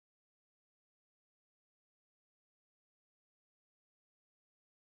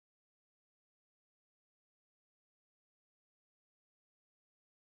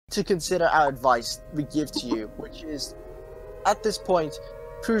to consider our advice we give to you, which is, at this point,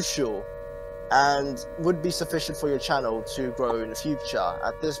 crucial and would be sufficient for your channel to grow in the future.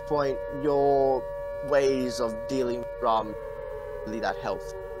 At this point, your ways of dealing with drama really that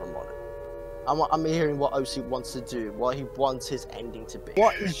healthy from on it. I'm hearing what OC wants to do, what he wants his ending to be.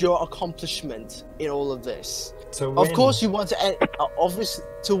 What is your accomplishment in all of this? To win. Of course you want to end, obviously,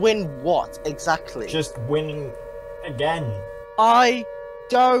 to win what exactly? Just winning again. I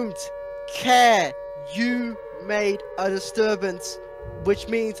don't care. You made a disturbance, which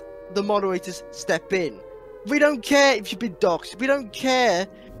means the moderators step in. We don't care if you've been doxxed. We don't care.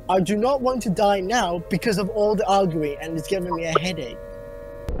 I do not want to die now because of all the arguing, and it's giving me a headache.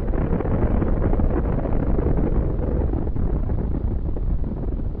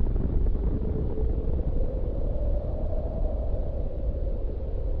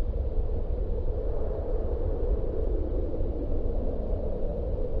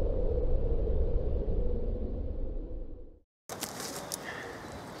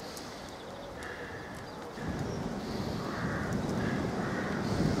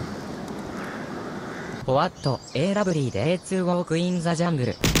 What a lovely day to walk in the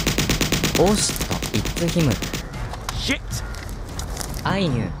jungle. Oh shit, it's him. Shit! I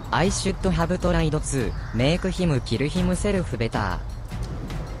knew I should have tried to make him kill himself better.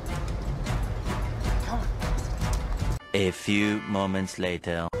 A few moments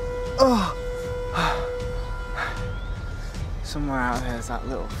later. Oh! Somewhere out there's that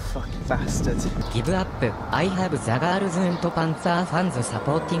little fucking bastard. Give up, I have the girls and Panzer fans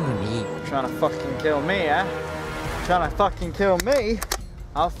supporting me. Trying to fucking kill me, eh? Trying to fucking kill me?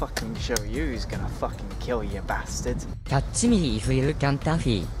 I'll fucking show you who's gonna fucking kill you, bastard. Catch me if you can't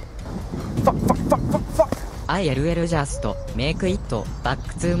fee. Fuck, fuck, fuck, fuck, fuck! I'll just make it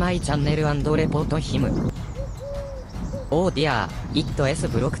back to my channel and report him. Oh dear, it is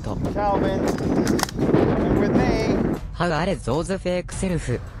blocked. Calvin, coming with me. How are those fake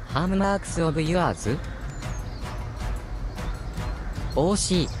self-harm marks of yours? Oh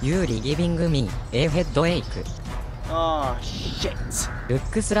see, you're giving me a headache. Oh shit.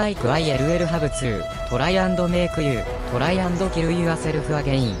 Looks like I'll have to try and make you try and kill yourself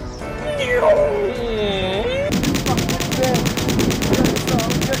again.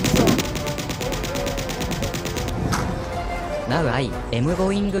 Now I am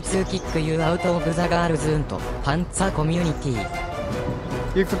going to kick you out of the girls and Panzer community.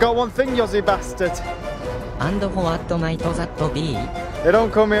 You forgot one thing, Yossi bastard. And what might that be? They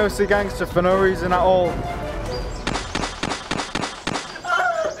don't call me OC Gangsta for no reason at all.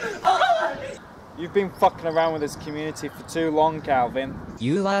 You've been fucking around with this community for too long, Calvin.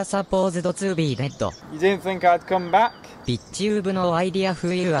 You are supposed to be dead. You didn't think I'd come back? Bitch, you've no idea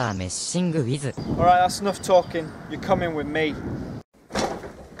who you are messing with. Alright, that's enough talking. You're coming with me.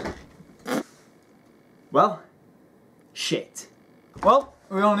 Well, shit. Well,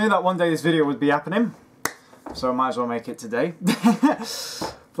 we all knew that one day this video would be happening, so I might as well make it today.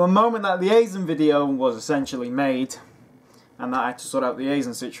 From the moment that the liaison video was essentially made, and that I had to sort out the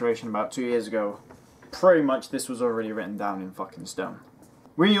liaison situation about 2 years ago, pretty much this was already written down in fucking stone.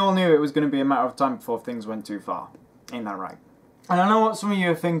 We all knew it was going to be a matter of time before things went too far. Ain't that right? And I know what some of you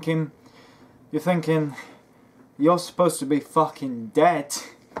are thinking. You're thinking, you're supposed to be fucking dead.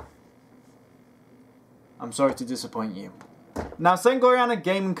 I'm sorry to disappoint you. Now, Gloriana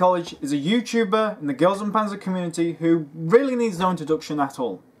Gaming College is a YouTuber in the Girls and Panzer community who really needs no introduction at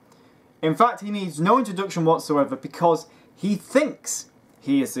all. In fact, he needs no introduction whatsoever because he thinks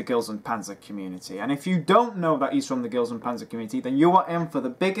he is the Girls and Panzer community. And if you don't know that he's from the Girls and Panzer community, then you are in for the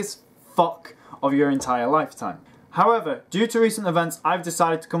biggest fuck of your entire lifetime. However, due to recent events, I've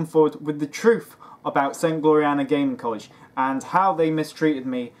decided to come forward with the truth about Gloriana Gaming College and how they mistreated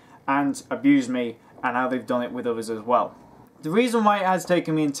me and abused me and how they've done it with others as well. The reason why it has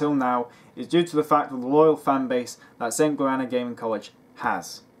taken me until now is due to the fact of the loyal fan base that Gloriana Gaming College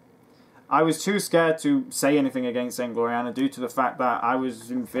has. I was too scared to say anything against Gloriana due to the fact that I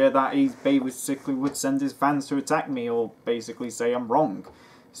was in fear that he basically would send his fans to attack me or basically say I'm wrong.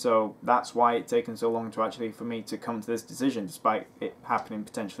 So that's why it's taken so long to actually for me to come to this decision, despite it happening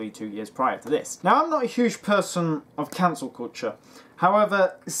potentially 2 years prior to this. Now, I'm not a huge person of cancel culture.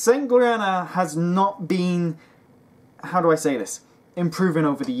 However, Gloriana has not been, how do I say this, improving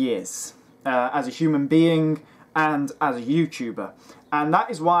over the years as a human being and as a YouTuber. And that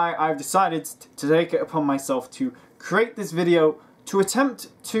is why I've decided to take it upon myself to create this video to attempt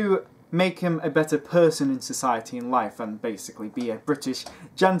to make him a better person in society and life and basically be a British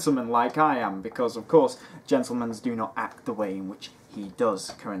gentleman like I am, because of course gentlemen do not act the way in which he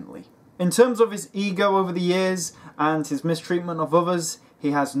does currently. In terms of his ego over the years and his mistreatment of others,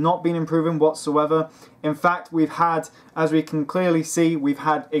 He has not been improving whatsoever. In fact, we've had, as we can clearly see, we've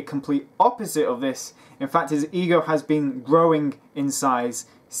had a complete opposite of this. In fact, his ego has been growing in size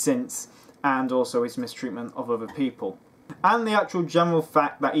since, and also his mistreatment of other people. And the actual general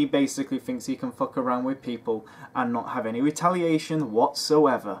fact that he basically thinks he can fuck around with people and not have any retaliation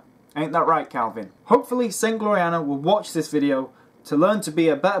whatsoever. Ain't that right, Calvin? Hopefully, Saint Gloriana will watch this video to learn to be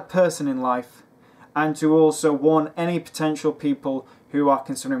a better person in life, and to also warn any potential people who are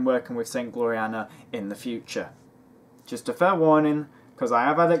considering working with Saint Gloriana in the future. Just a fair warning, because I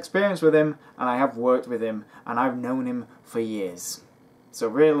have had experience with him, and I have worked with him, and I've known him for years. So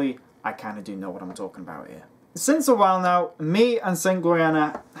really, I kind of do know what I'm talking about here. Since a while now, me and Saint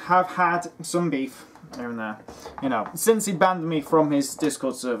Gloriana have had some beef here and there. You know, since he banned me from his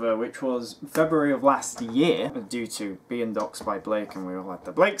Discord server, which was February of last year, due to being doxxed by Blake, and we all had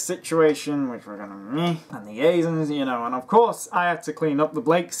the Blake situation, which we're gonna and the Asians, you know, and of course I had to clean up the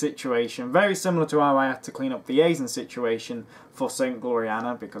Blake situation, very similar to how I had to clean up the Asian situation for Saint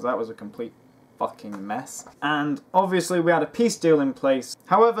Gloriana, because that was a complete fucking mess. And obviously we had a peace deal in place.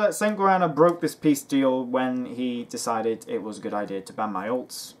 However, Saint Gloriana broke this peace deal when he decided it was a good idea to ban my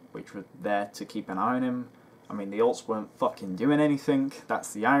ults, which were there to keep an eye on him. I mean, the ults weren't fucking doing anything.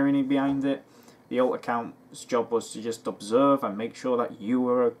 That's the irony behind it. The ult account's job was to just observe and make sure that you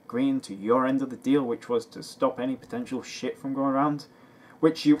were agreeing to your end of the deal, which was to stop any potential shit from going around,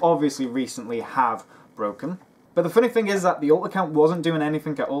 which you obviously recently have broken. But the funny thing is that the ult account wasn't doing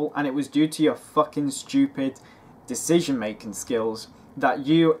anything at all, and it was due to your fucking stupid decision-making skills that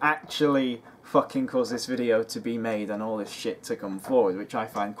you actually fucking caused this video to be made and all this shit to come forward, which I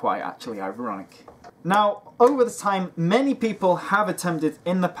find quite actually ironic. Now, over the time, many people have attempted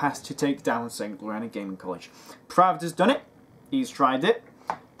in the past to take down Saint Gloriana Gaming College. Pravda's done it, he's tried it,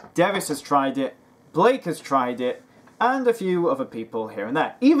 Deviss has tried it, Blake has tried it, and a few other people here and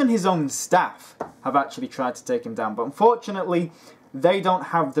there. Even his own staff have actually tried to take him down, but unfortunately, they don't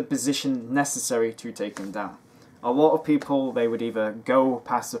have the position necessary to take him down. A lot of people, they would either go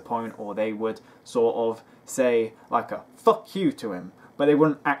past the point, or they would sort of say like a fuck you to him, but they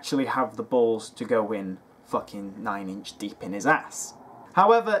wouldn't actually have the balls to go in fucking 9-inch deep in his ass.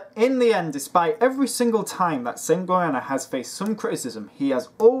 However, in the end, despite every single time that Saint Gloriana has faced some criticism, he has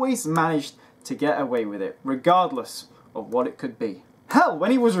always managed to get away with it, regardless of what it could be. Hell, when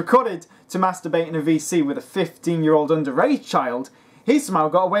he was recorded to masturbate in a VC with a 15-year-old underage child, he somehow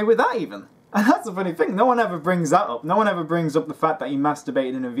got away with that even. And that's the funny thing, no one ever brings that up. No one ever brings up the fact that he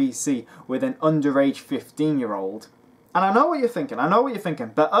masturbated in a VC with an underage 15-year-old. And I know what you're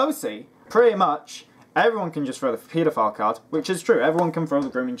thinking, but OC, pretty much, everyone can just throw the paedophile card, which is true. Everyone can throw the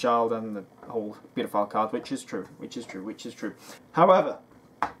grooming child and the whole paedophile card, which is true. However,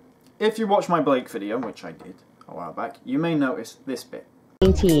 if you watch my Blake video, which I did a while back, you may notice this bit.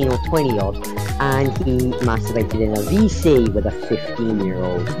 19 or 20 odd, and he masturbated in a VC with a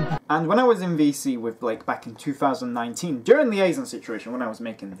 15-year-old. And when I was in VC with Blake back in 2019, during the Asian situation, when I was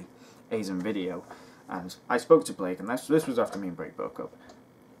making the Asian video, and I spoke to Blake, and this was after me and Blake broke up,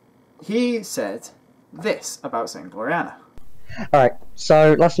 he said this about Saint Gloriana. Alright,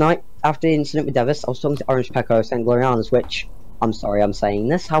 so last night, after the incident with Deviss, I was talking to Orange Pecco, Saint Gloriana's, which, I'm sorry I'm saying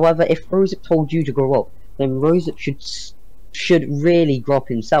this, however, if Rosip told you to grow up, then Rosip should really grow up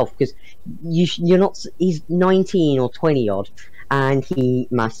himself, because you're not, he's 19 or 20 odd, and he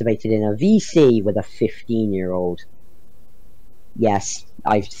masturbated in a VC with a 15-year-old. Yes,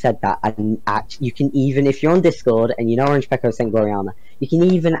 I've said that, and you can even, if you're on Discord and you know Orange Pecco Saint Gloriana, you can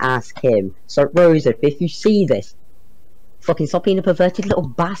even ask him, so Rosip, if you see this, fucking stop being a perverted little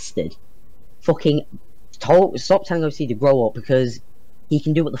bastard. Fucking stop telling OC to grow up, because he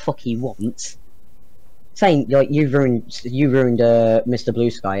can do what the fuck he wants. Saying, like, you ruined Mr.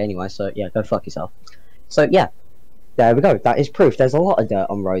 Blue Sky anyway, so yeah, go fuck yourself. So yeah, there we go, that is proof. There's a lot of dirt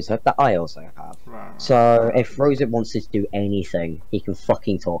on Rosip that I also have. Right. So if Rosip wants to do anything, he can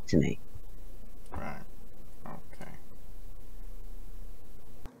fucking talk to me. Right. Okay.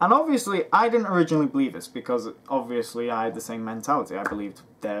 And obviously, I didn't originally believe this, because obviously I had the same mentality. I believed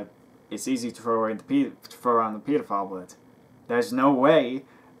that it's easy to throw around the paedophile word. There's no way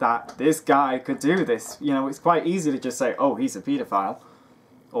that this guy could do this. You know, it's quite easy to just say, oh, he's a paedophile,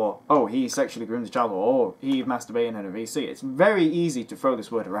 or oh, he sexually groomed a child, or oh, he masturbated in a VC. It's very easy to throw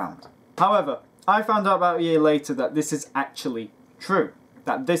this word around. However, I found out about a year later that this is actually true,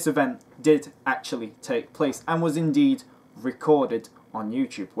 that this event did actually take place and was indeed recorded on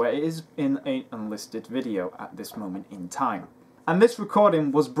YouTube, where it is in an unlisted video at this moment in time. And this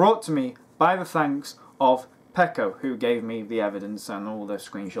recording was brought to me by the thanks of Pecco, who gave me the evidence and all the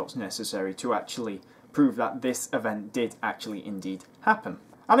screenshots necessary to actually prove that this event did actually indeed happen.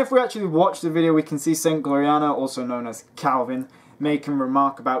 And if we actually watch the video, we can see Saint Gloriana, also known as Calvin, making a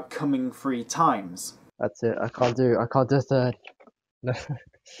remark about coming 3 times. That's it. I can't do a third.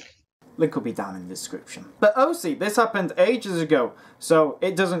 Link will be down in the description. But OC, this happened ages ago, so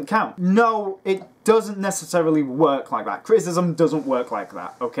it doesn't count. No, it doesn't necessarily work like that. Criticism doesn't work like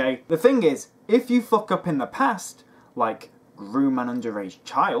that, okay? The thing is, if you fuck up in the past, like groom an underage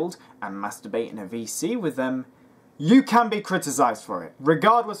child and masturbate in a VC with them, you can be criticised for it.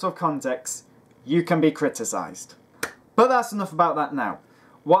 Regardless of context, you can be criticised. But that's enough about that now.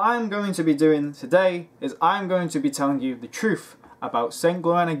 What I'm going to be doing today is I'm going to be telling you the truth about St.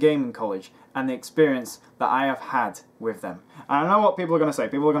 Gloriana Gaming College and the experience that I have had with them. And I know what people are going to say.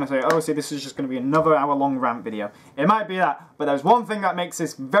 People are going to say, oh, see, this is just going to be another hour-long rant video. It might be that, but there's one thing that makes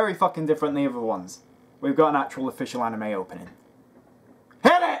this very fucking different than the other ones. We've got an actual official anime opening.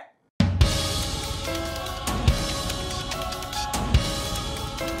 Hit it!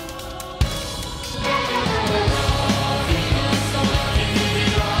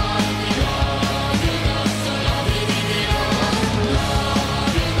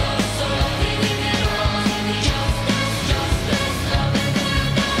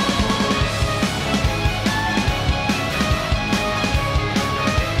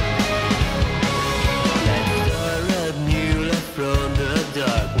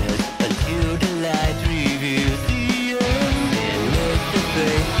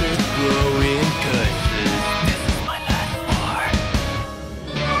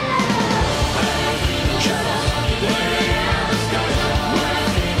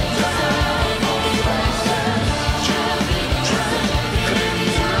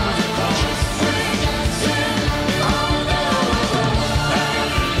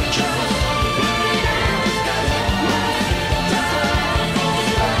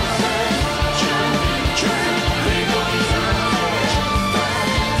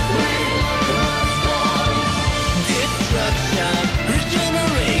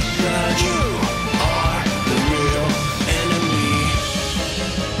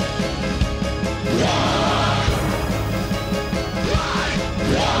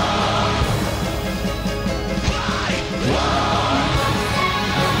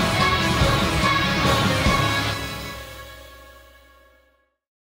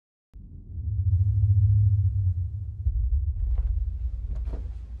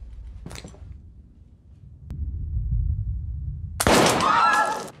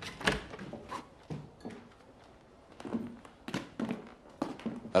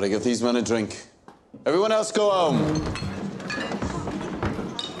 Gotta give these men a drink. Everyone else go home.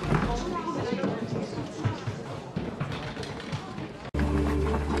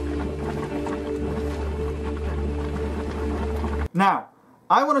 Now,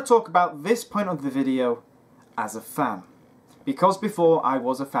 I want to talk about this point of the video as a fan. Because before I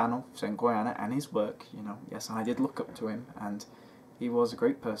was a fan of St. Gloriana and his work, you know, yes, I did look up to him and he was a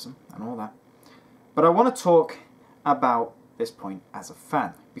great person and all that. But I want to talk about this point as a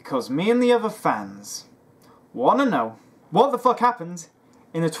fan. Because me and the other fans want to know what the fuck happened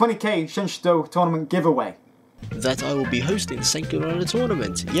in the 20k Shenshadou tournament giveaway. That I will be hosting the St. Gloriana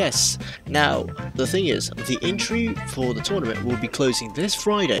tournament, yes. Now, the thing is, the entry for the tournament will be closing this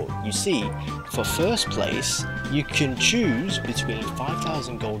Friday. You see, for first place, you can choose between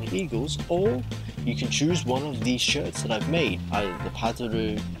 5,000 Golden Eagles, or you can choose one of these shirts that I've made, either the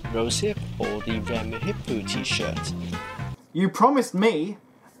Padaru Rose Hip or the Rem Hippo t-shirt. You promised me,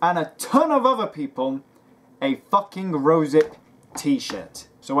 and a ton of other people, a fucking Rosip t-shirt.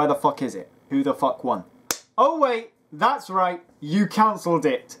 So where the fuck is it? Who the fuck won? Oh wait, that's right, you cancelled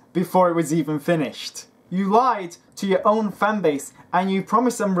it before it was even finished. You lied to your own fanbase and you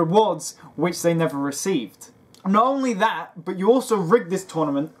promised them rewards which they never received. Not only that, but you also rigged this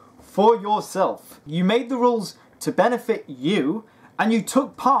tournament for yourself. You made the rules to benefit you and you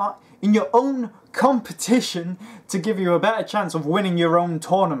took part in your own competition to give you a better chance of winning your own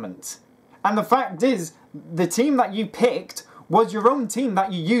tournament. And the fact is, the team that you picked was your own team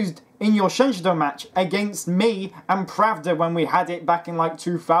that you used in your Shenshadou match against me and Pravda when we had it back in like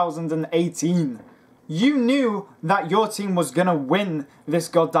 2018. You knew that your team was gonna win this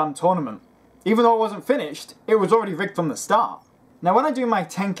goddamn tournament. Even though it wasn't finished, it was already rigged from the start. Now when I do my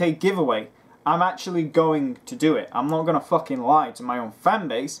 10k giveaway, I'm actually going to do it. I'm not gonna fucking lie to my own fan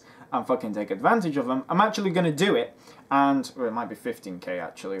base and fucking take advantage of them. I'm actually gonna do it. And, well, it might be 15k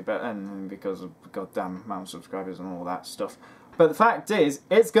actually, but and because of goddamn amount of subscribers and all that stuff. But the fact is,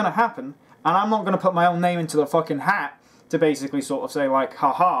 it's gonna happen, and I'm not gonna put my own name into the fucking hat to basically sort of say like,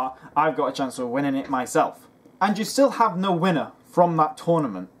 haha, I've got a chance of winning it myself. And you still have no winner from that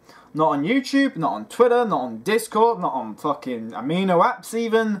tournament. Not on YouTube, not on Twitter, not on Discord, not on fucking Amino apps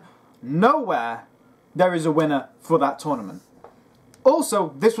even. Nowhere there is a winner for that tournament.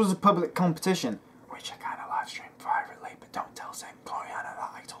 Also, this was a public competition, which I kind of live streamed privately, but don't tell Gloriana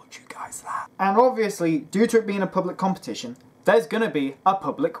that I told you guys that. And obviously, due to it being a public competition, there's going to be a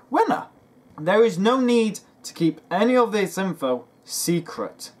public winner. There is no need to keep any of this info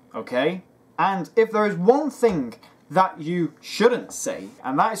secret, okay? And if there is one thing that you shouldn't say,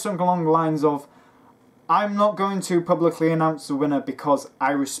 and that is something along the lines of, I'm not going to publicly announce the winner because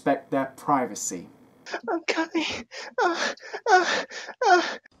I respect their privacy. Okay.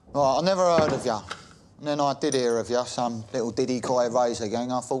 Right, I never heard of you. And then I did hear of you, some little diddy coy razor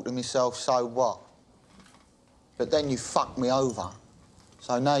gang. I thought to myself, so what? But then you fucked me over.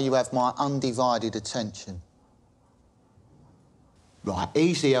 So now you have my undivided attention. Right,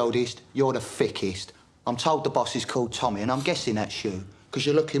 he's the eldest, you're the thickest. I'm told the boss is called Tommy, and I'm guessing that's you, because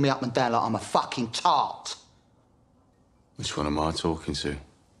you're looking me up and down like I'm a fucking tart. Which one am I talking to?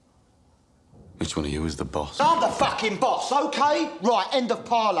 Which one of you is the boss? I'm the fucking boss, OK? Right, end of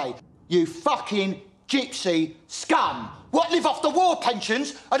parley. You fucking gypsy scum. What live off the war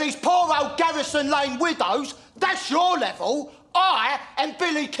pensions are these poor old Garrison Lane widows? That's your level. I am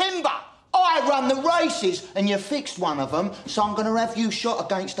Billy Kimber. I run the races, and you fixed one of them, so I'm going to have you shot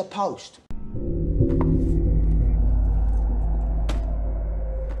against a post.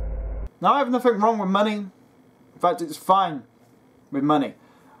 Now, I have nothing wrong with money. In fact, it's fine with money.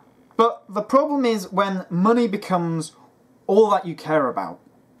 But the problem is when money becomes all that you care about.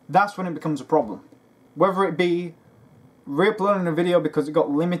 That's when it becomes a problem. Whether it be re-uploading a video because it got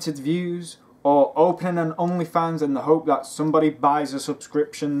limited views, or opening an OnlyFans in the hope that somebody buys a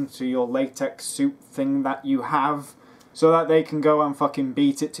subscription to your latex suit thing that you have, so that they can go and fucking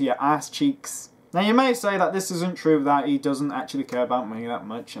beat it to your ass cheeks. Now, you may say that this isn't true, that he doesn't actually care about money that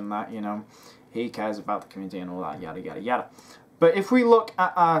much, and that, you know, he cares about the community and all that, yada, yada, yada. But if we look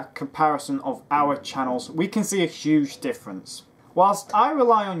at our comparison of our channels, we can see a huge difference. Whilst I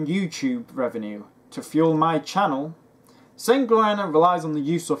rely on YouTube revenue to fuel my channel, Gloriana relies on the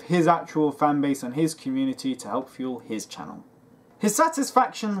use of his actual fanbase and his community to help fuel his channel. His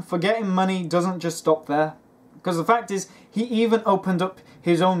satisfaction for getting money doesn't just stop there, because the fact is, he even opened up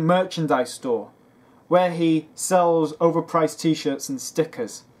his own merchandise store, where he sells overpriced t-shirts and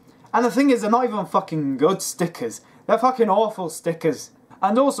stickers. And the thing is, they're not even fucking good stickers. They're fucking awful stickers.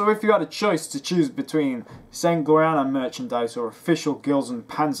 And also, if you had a choice to choose between Gloriana merchandise or official Girls and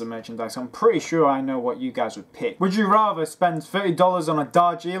Panzer merchandise, I'm pretty sure I know what you guys would pick. Would you rather spend $30 on a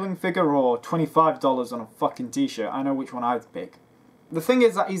Darjeeling figure or $25 on a fucking t-shirt? I know which one I'd pick. The thing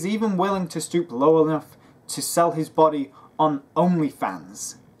is that he's even willing to stoop low enough to sell his body on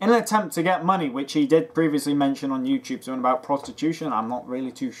OnlyFans in an attempt to get money, which he did previously mention on YouTube, something about prostitution. I'm not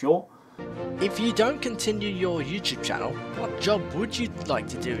really too sure. If you don't continue your YouTube channel, what job would you like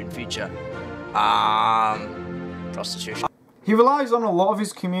to do in future? Prostitution. He relies on a lot of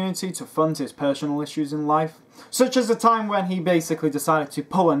his community to fund his personal issues in life, such as the time when he basically decided to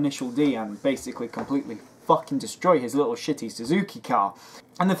pull Initial D and basically completely fucking destroy his little shitty Suzuki car.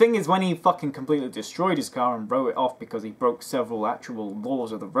 And the thing is, when he fucking completely destroyed his car and wrote it off because he broke several actual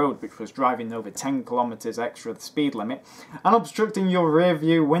laws of the road, which was driving over 10 kilometers extra the speed limit, and obstructing your rear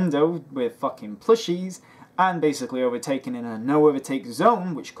view window with fucking plushies, and basically overtaking in a no overtake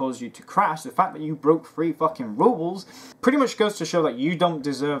zone, which caused you to crash, the fact that you broke 3 fucking rules pretty much goes to show that you don't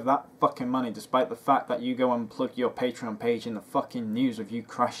deserve that fucking money, despite the fact that you go and plug your Patreon page in the fucking news of you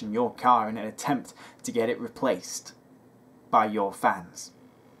crashing your car in an attempt to get it replaced by your fans.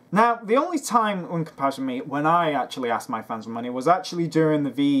 Now, the only time, in comparison to me, when I actually asked my fans for money was actually during the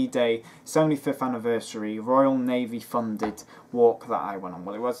VE Day 75th anniversary Royal Navy funded walk that I went on.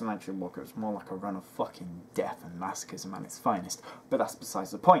 Well, it wasn't actually a walk, it was more like a run of fucking death and masochism at its finest. But that's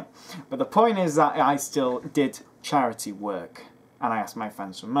besides the point. But the point is that I still did charity work, and I asked my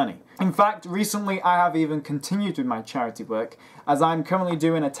fans for money. In fact, recently I have even continued with my charity work, as I'm currently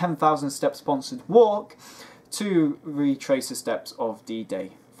doing a 10,000 step sponsored walk to retrace the steps of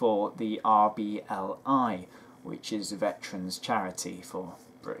D-Day for the RBLI, which is a veterans charity for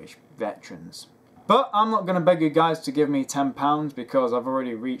British veterans. But I'm not going to beg you guys to give me £10 because I've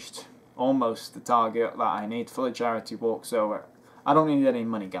already reached almost the target that I need for the charity walk, so I don't need any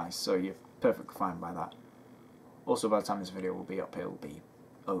money, guys, so you're perfectly fine by that. Also, by the time this video will be up, it'll be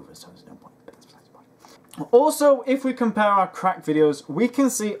over, so there's no point. But that's besides the point. Also, if we compare our crack videos, we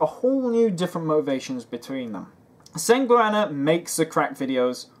can see a whole new different motivations between them. Gloriana makes the crack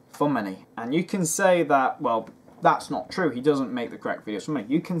videos for money, and you can say that, well, that's not true, he doesn't make the crack videos for money.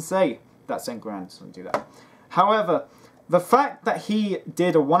 You can say that Gloriana doesn't do that. However, The fact that he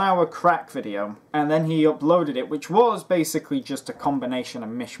did a 1 hour crack video and then he uploaded it, which was basically just a combination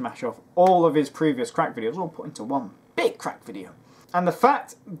and mishmash of all of his previous crack videos, all put into one big crack video. And the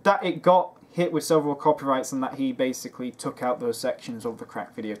fact that it got hit with several copyrights and that he basically took out those sections of the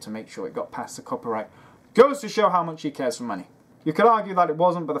crack video to make sure it got past the copyright goes to show how much he cares for money. You could argue that it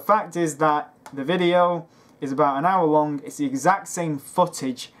wasn't, but the fact is that the video is about an hour long, it's the exact same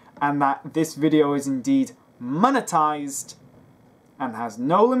footage, and that this video is indeed monetized and has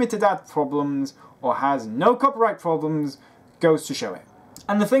no limited ad problems or has no copyright problems goes to show it.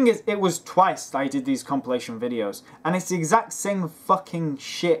 And the thing is, it was twice that I did these compilation videos, and it's the exact same fucking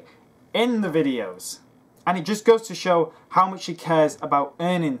shit in the videos. And it just goes to show how much he cares about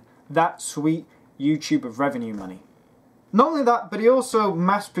earning that sweet YouTube revenue money. Not only that, but he also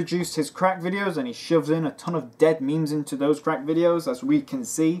mass-produced his crack videos and he shoves in a ton of dead memes into those crack videos, as we can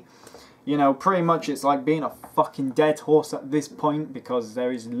see. You know, pretty much it's like being a fucking dead horse at this point, because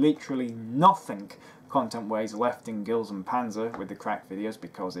there is literally nothing content-wise left in Gills and Panzer with the crack videos,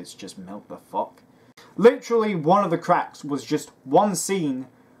 because it's just milk the fuck. Literally one of the cracks was just one scene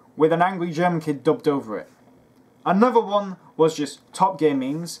with an angry German kid dubbed over it. Another one was just Top Gear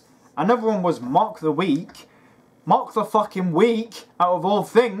memes. Another one was Mock the Week. Mock the fucking Week, out of all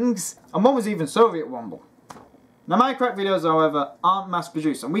things. And one was even Soviet Womble. Now my crack videos, however, aren't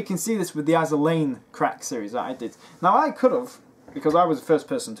mass-produced, and we can see this with the Azalane crack series that I did. Now I could have, because I was the first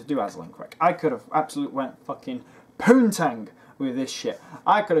person to do Azalane crack, I could have absolutely went fucking poontang with this shit.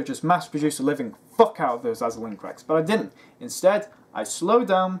 I could have just mass-produced a living fuck out of those Azalane cracks, but I didn't. Instead, I slowed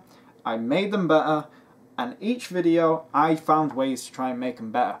down, I made them better, and each video I found ways to try and make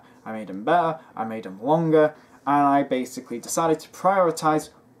them better. I made them better, I made them longer, and I basically decided to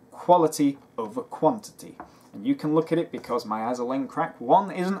prioritize quality over quantity. And you can look at it because my Azalane crack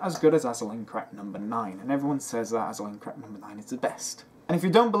 1 isn't as good as Azalane crack number 9, and everyone says that Azalane crack number 9 is the best. And if you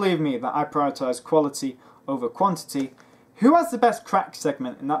don't believe me that I prioritize quality over quantity, who has the best crack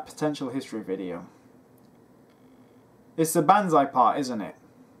segment in that potential history video? It's the Banzai part, isn't it?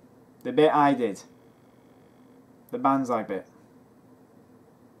 The bit I did. The Banzai bit.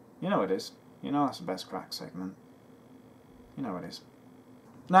 You know it is. You know that's the best crack segment. You know it is.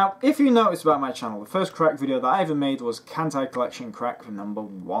 Now, if you notice about my channel, the first crack video that I ever made was Kantai Collection crack number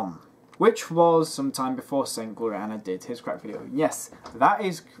 1. Which was sometime before St. Gloriana did his crack video. Yes, that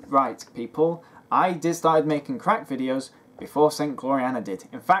is right, people. I started making crack videos before St. Gloriana did.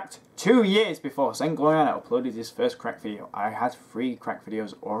 In fact, 2 years before St. Gloriana uploaded his first crack video, I had 3 crack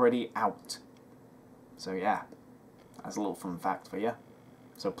videos already out. So yeah, that's a little fun fact for you.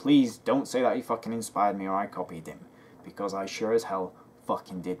 So please don't say that he fucking inspired me or I copied him, because I sure as hell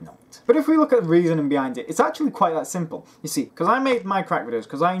fucking did not. But if we look at the reasoning behind it, it's actually quite that simple. You see, because I made my crack videos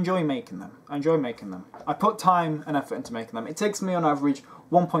because I enjoy making them. I put time and effort into making them. It takes me on average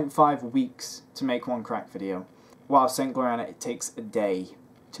 1.5 weeks to make one crack video, while St. Gloriana it takes a day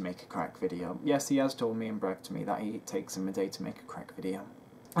to make a crack video. Yes, he has told me and bragged to me that it takes him a day to make a crack video.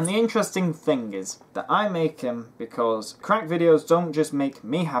 And the interesting thing is that I make them because crack videos don't just make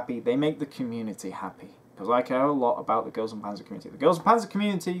me happy, they make the community happy. Because I care a lot about the Girls and Panzer community. The Girls and Panzer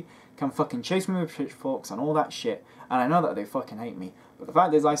community can fucking chase me with pitchforks and all that shit, and I know that they fucking hate me. But the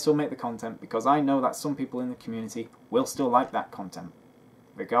fact is I still make the content because I know that some people in the community will still like that content,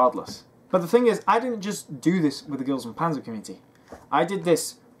 regardless. But the thing is, I didn't just do this with the Girls and Panzer community. I did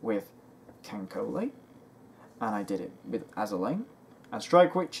this with Kankole, and I did it with Azalane, and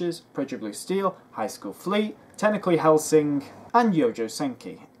Strike Witches, Predator Blue Steel, High School Fleet, Technically Helsing, and Yojo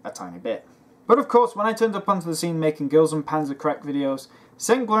Senki, a tiny bit. But of course, when I turned up onto the scene making Girls and Panzer crack videos,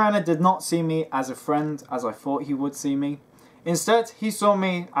 St. Gloriana did not see me as a friend as I thought he would see me. Instead, he saw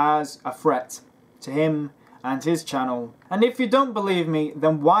me as a threat to him and his channel. And if you don't believe me,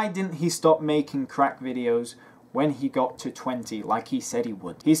 then why didn't he stop making crack videos when he got to 20 like he said he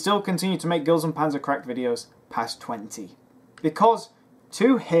would? He still continued to make Girls and Panzer crack videos past 20. Because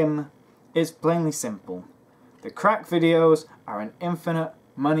to him, it's plainly simple. The crack videos are an infinite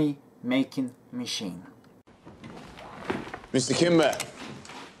money-making machine. Mr. Kimber.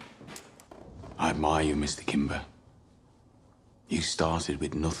 I admire you, Mr. Kimber. You started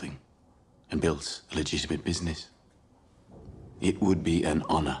with nothing and built a legitimate business. It would be an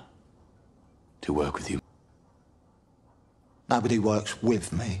honor to work with you. Nobody works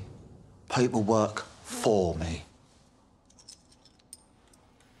with me. People work for me.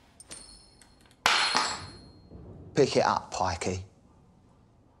 Pick it up, Pikey.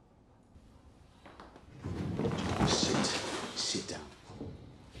 Sit down.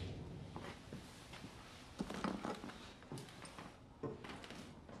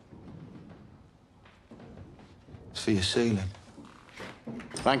 It's for your ceiling.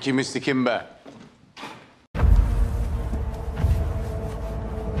 Thank you, Mr. Kimber.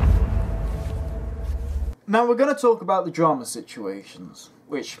 Now we're going to talk about the drama situations,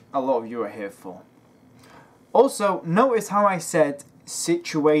 which a lot of you are here for. Also, notice how I said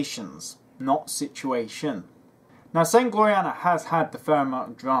situations, not situation. Now, Gloriana has had the fair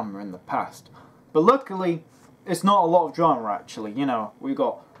amount of drama in the past, but luckily, it's not a lot of drama actually. You know, we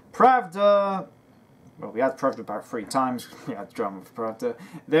got Pravda. Well, we had Pravda about 3 times. We had drama with Pravda.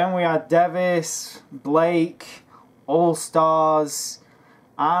 Then we had Deviss, Blake, All Stars.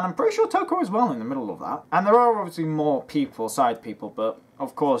 And I'm pretty sure Toko as well in the middle of that. And there are obviously more people, side people, but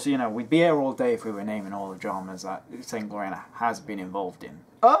of course, you know, we'd be here all day if we were naming all the dramas that Gloriana has been involved in.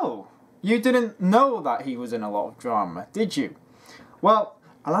 Oh, you didn't know that he was in a lot of drama, did you? Well,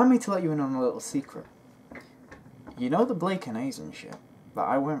 allow me to let you in on a little secret. You know the Blake and Hazen shit that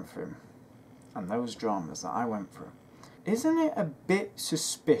I went through, and those dramas that I went through. Isn't it a bit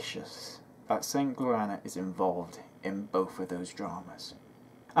suspicious that Gloriana is involved in both of those dramas?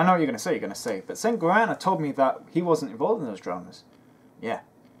 I know what you're going to say, but Gloriana told me that he wasn't involved in those dramas. Yeah.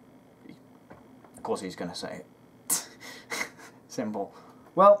 Of course he's going to say it. Simple.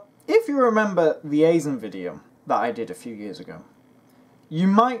 Well, if you remember the Hazen video that I did a few years ago, you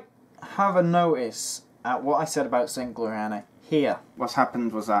might have a notice at what I said about Gloriana here. What's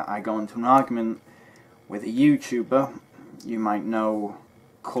happened was that I got into an argument with a YouTuber you might know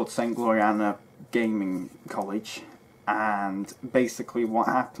called Gloriana Gaming College. And basically what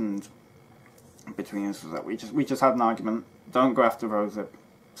happened between us was that we just had an argument. Don't go after Rosa,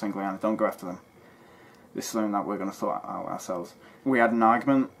 Gloriana, don't go after them. This is something that we're going to sort out ourselves. We had an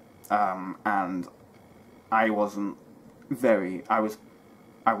argument, and I was very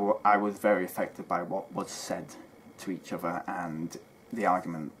affected by what was said to each other, and the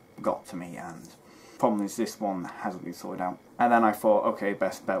argument got to me, and the problem is this one hasn't been sorted out. And then I thought, okay,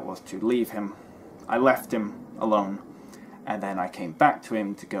 best bet was to leave him. I left him alone. And then I came back to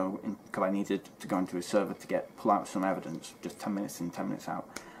him to go, because I needed to go into his server to pull out some evidence, just 10 minutes in, 10 minutes out.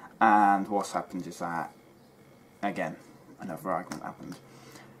 And what's happened is that, again, another argument happened.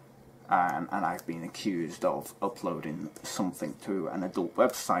 And I've been accused of uploading something to an adult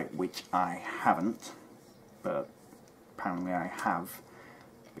website, which I haven't. But apparently I have,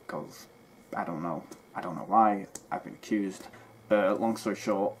 because I don't know why I've been accused. But long story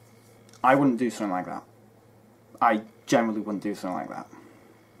short, I wouldn't do something like that. I generally wouldn't do something like that,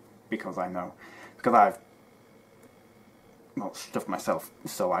 because I know, because I've stuffed myself,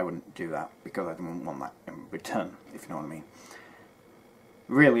 so I wouldn't do that, because I don't want that in return, if you know what I mean.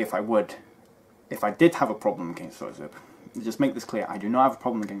 Really, if I did have a problem against Rozip, just make this clear, I do not have a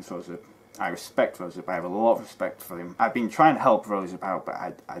problem against Rozip. I respect Rozip, I have a lot of respect for him. I've been trying to help Rozip out, but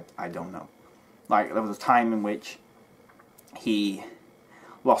I don't know. Like, there was a time in which he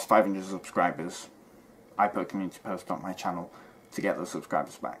lost 500 subscribers. I put a community post on my channel to get those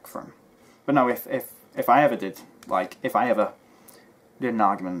subscribers back from. But no, if I ever did, like, if I ever did an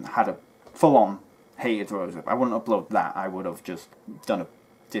argument, had a full-on hated Rozip, I wouldn't upload that, I would have just done a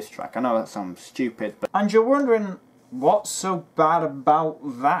diss track. I know that sounds stupid, but... And you're wondering, what's so bad about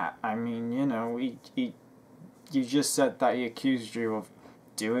that? I mean, you know, you just said that he accused you of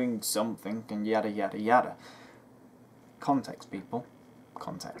doing something and yada yada yada. Context, people.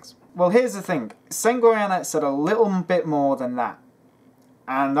 Context. Well, here's the thing. Gloriana said a little bit more than that.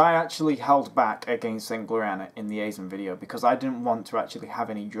 And I actually held back against Gloriana in the Hazen video because I didn't want to actually have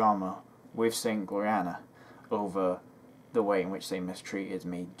any drama with Gloriana over the way in which they mistreated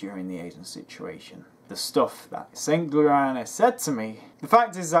me during the Hazen situation. The stuff that Gloriana said to me, the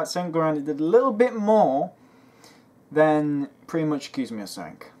fact is that Gloriana did a little bit more than pretty much accused me of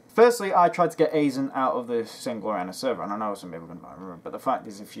something. Firstly, I tried to get Hazen out of the Gloriana server, and I know some people are going to remember, but the fact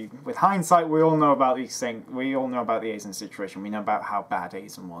is, with hindsight, we all know about the Hazen situation. We know about how bad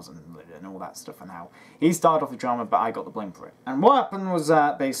Hazen was and all that stuff, and how he started off the drama, but I got the blame for it. And what happened was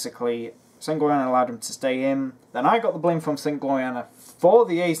that basically Gloriana allowed him to stay in. Then I got the blame from Gloriana for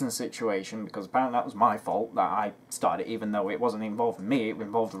the Hazen situation, because apparently that was my fault that I started, even though it wasn't involving me, it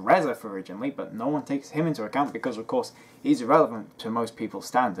involved Reza originally, but no one takes him into account because, of course, he's irrelevant to most people's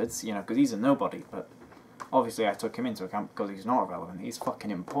standards, you know, because he's a nobody, but obviously I took him into account because he's not irrelevant, he's fucking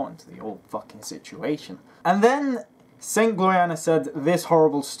important to the whole fucking situation. And then Gloriana said this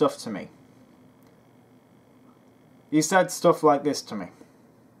horrible stuff to me. He said stuff like this to me.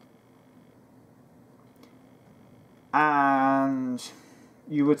 And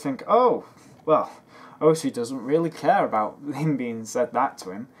you would think, oh, well, Oshi doesn't really care about him being said that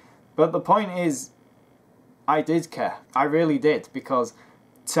to him. But the point is, I did care. I really did. Because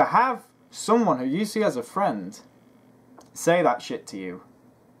to have someone who you see as a friend say that shit to you,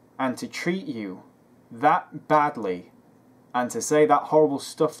 and to treat you that badly, and to say that horrible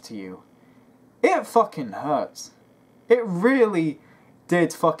stuff to you, it fucking hurts. It really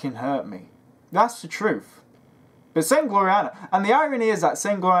did fucking hurt me. That's the truth. But Saint Gloriana, and the irony is that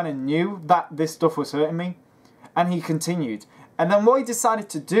Saint Gloriana knew that this stuff was hurting me, and he continued. And then what he decided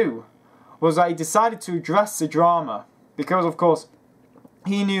to do was that he decided to address the drama, because of course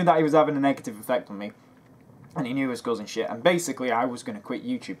he knew that he was having a negative effect on me, and he knew he was causing shit, and basically I was going to quit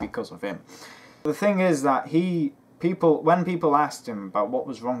YouTube because of him. The thing is that when people asked him about what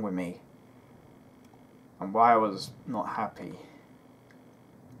was wrong with me, and why I was not happy,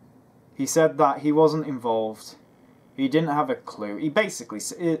 he said that he wasn't involved, he didn't have a clue. He basically,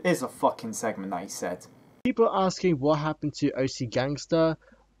 it is a fucking segment that he said. People are asking what happened to OC Gangsta.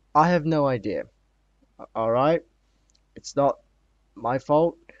 I have no idea. Alright? It's not my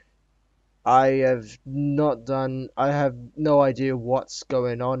fault. I have no idea what's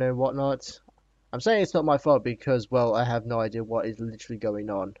going on and whatnot. I'm saying it's not my fault because, well, I have no idea what is literally going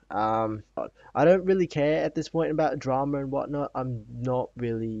on. I don't really care at this point about drama and whatnot. I'm not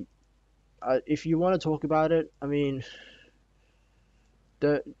really... if you want to talk about it, I mean...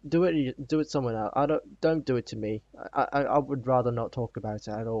 Do it someone else. Don't do it to me. I would rather not talk about it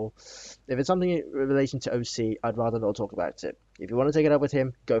at all. If it's something in relation to OC, I'd rather not talk about it. If you want to take it up with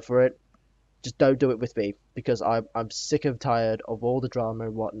him, go for it. Just don't do it with me, because I'm sick and tired of all the drama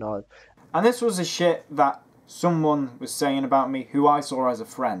and whatnot. And this was the shit that someone was saying about me who I saw as a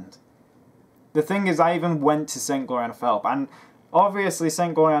friend. The thing is, I even went to St. Gloriana for help, and obviously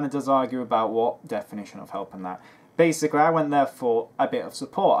St. Gloriana does argue about what definition of help and that. Basically, I went there for a bit of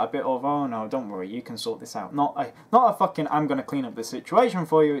support, a bit of, oh no, don't worry, you can sort this out. Not a fucking, I'm going to clean up the situation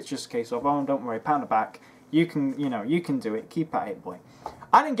for you, it's just a case of, oh, don't worry, pat on the back, you can, you can do it, keep at it, boy.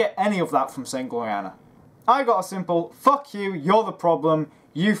 I didn't get any of that from St. Gloriana. I got a simple, fuck you, you're the problem,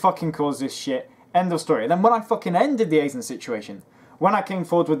 you fucking caused this shit, end of story. And then when I fucking ended the Asian situation, when I came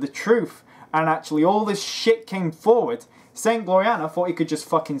forward with the truth, and actually all this shit came forward, St. Gloriana thought he could just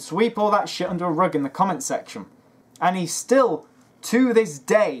fucking sweep all that shit under a rug in the comment section. And he still, to this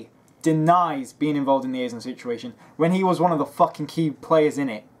day, denies being involved in the Asian situation when he was one of the fucking key players in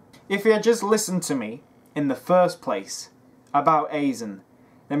it. If he had just listened to me in the first place about Asian,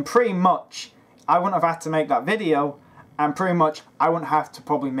 then pretty much I wouldn't have had to make that video, and pretty much I wouldn't have to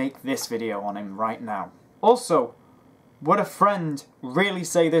probably make this video on him right now. Also, would a friend really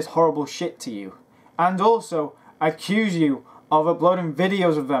say this horrible shit to you? And also accuse you of uploading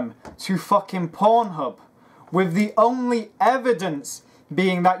videos of them to fucking Pornhub, with the only evidence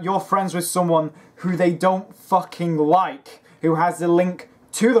being that you're friends with someone who they don't fucking like, who has the link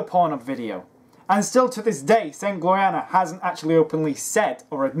to the Pornhub video. And still to this day, St. Gloriana hasn't actually openly said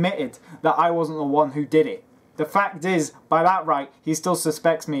or admitted that I wasn't the one who did it. The fact is, by that right, he still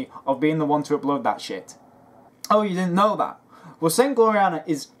suspects me of being the one to upload that shit. Oh, you didn't know that? Well, St. Gloriana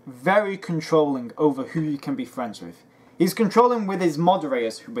is very controlling over who you can be friends with. He's controlling with his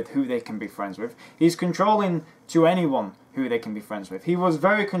moderators with who they can be friends with. He's controlling to anyone who they can be friends with. He was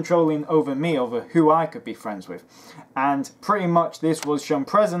very controlling over me, over who I could be friends with. And pretty much this was shown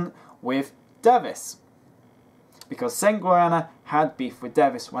present with Deviss. Because St. Gloriana had beef with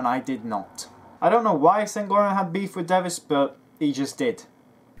Deviss when I did not. I don't know why St. Gloriana had beef with Deviss, but he just did.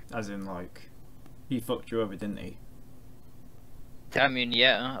 As in, like, he fucked you over, didn't he? I mean,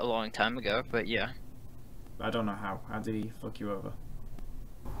 yeah, a long time ago, but yeah. I don't know how. How did he fuck you over?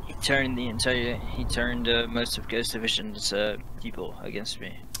 He turned most of Ghost Division's people against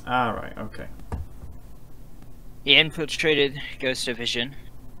me. Ah, right, okay. He infiltrated Ghost Division.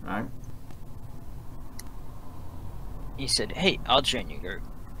 Right. He said, hey, I'll join your group,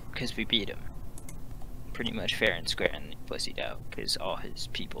 because we beat him. Pretty much fair and square, and he pussied out, because all his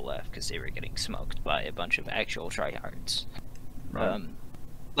people left, because they were getting smoked by a bunch of actual tryhards. Right.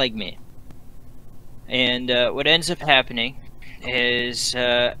 Like me. And what ends up happening is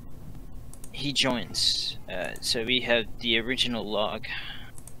he joins. So we have the original log.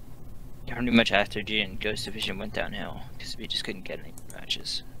 Pretty much after G and Ghost Division went downhill, because we just couldn't get any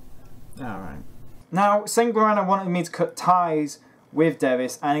matches. Alright. Now, St. Gloriana wanted me to cut ties with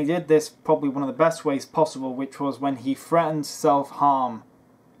Deviss, and he did this probably one of the best ways possible, which was when he threatened self-harm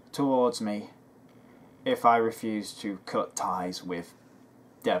towards me if I refused to cut ties with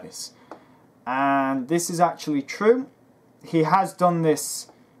Deviss. And this is actually true. He has done this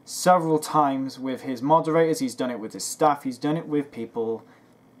several times with his moderators, he's done it with his staff, he's done it with people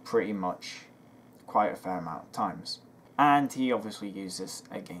pretty much quite a fair amount of times. And he obviously used this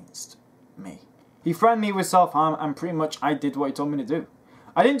against me. He threatened me with self-harm, and pretty much I did what he told me to do.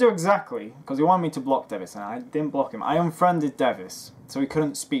 I didn't do exactly, because he wanted me to block Deviss, and I didn't block him. I unfriended Deviss, so he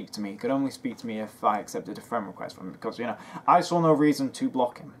couldn't speak to me. He could only speak to me if I accepted a friend request from him, because, you know, I saw no reason to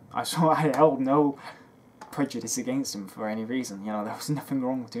block him. I held no prejudice against him for any reason. You know, there was nothing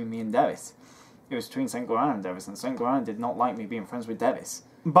wrong between me and Deviss. It was between StGGC and Deviss, and StGGC did not like me being friends with Deviss.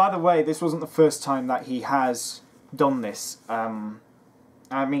 By the way, this wasn't the first time that he has done this.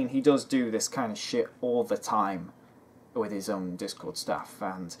 I mean, he does do this kind of shit all the time with his own Discord staff.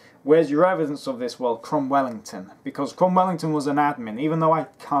 And where's your evidence of this? Well, Cromwellington. Because Cromwellington was an admin, even though I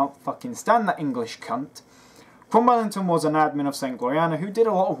can't fucking stand that English cunt. Cromwellington was an admin of StGGC who did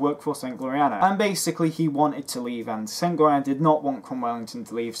a lot of work for StGGC. And basically he wanted to leave, and StGGC did not want Cromwellington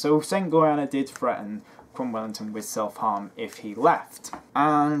to leave, so StGGC did threaten Cromwellington with self-harm if he left.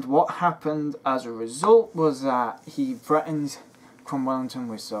 And what happened as a result was that he threatened Cromwellington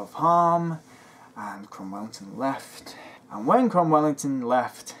with self-harm, and Cromwellington left. And when Cromwellington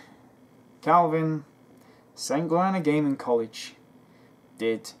left, Calvin, StGGC Gaming College,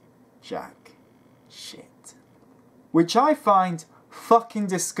 did jack shit. Which I find fucking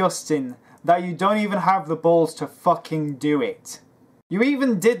disgusting that you don't even have the balls to fucking do it. You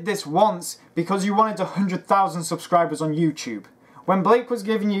even did this once because you wanted 100,000 subscribers on YouTube. When Blake was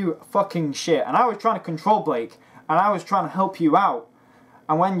giving you fucking shit, and I was trying to control Blake, and I was trying to help you out,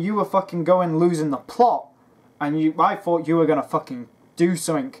 and when you were fucking losing the plot, and I thought you were gonna fucking do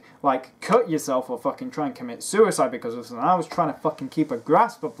something like cut yourself or fucking try and commit suicide because of this, and I was trying to fucking keep a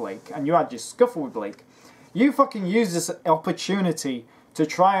grasp of Blake, and you had your scuffle with Blake, you fucking used this opportunity to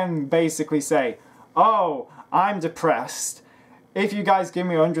try and basically say, oh, I'm depressed. If you guys give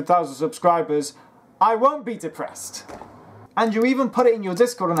me 100,000 subscribers, I won't be depressed. And you even put it in your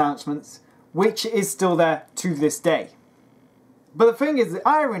Discord announcements, which is still there to this day. But the thing is, the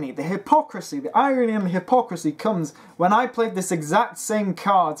irony, the hypocrisy, the irony and the hypocrisy comes when I played this exact same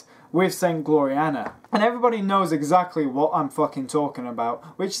card with St. Gloriana. And everybody knows exactly what I'm fucking talking about,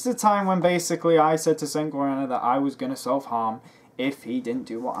 which is the time when basically I said to St. Gloriana that I was going to self-harm if he didn't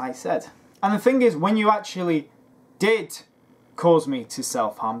do what I said. And the thing is, when you actually did cause me to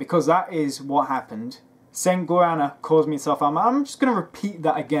self-harm, because that is what happened, St. Gloriana caused me to self-harm. I'm just going to repeat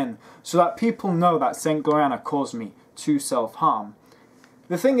that again so that people know that St. Gloriana caused me to self-harm.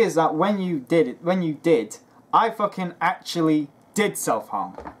 The thing is that when you did, I fucking actually did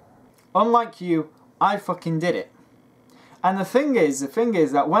self-harm. Unlike you, I fucking did it. And the thing is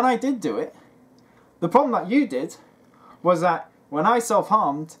that when I did do it, the problem that you did was that when I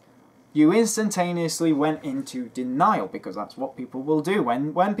self-harmed, you instantaneously went into denial, because that's what people will do.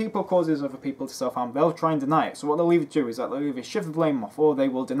 When people causes other people to self-harm, they'll try and deny it. So what they'll either do is that they'll either shift the blame off or they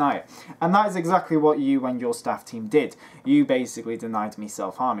will deny it. And that is exactly what you and your staff team did. You basically denied me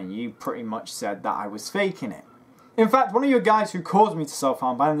self-harming. You pretty much said that I was faking it. In fact, one of your guys who caused me to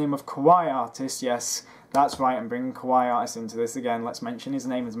self-harm by the name of Kawaii Artist, yes, that's right, I'm bringing Kawaii Artist into this again. Let's mention his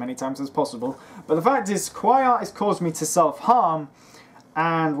name as many times as possible. But the fact is, Kawaii Artist caused me to self-harm.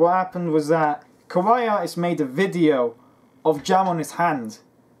 And what happened was that Kawaii Artist made a video of jam on his hand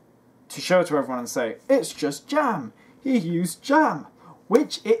to show to everyone and say, it's just jam. He used jam.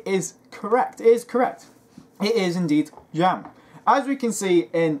 Which it is correct. It is correct. It is indeed jam. As we can see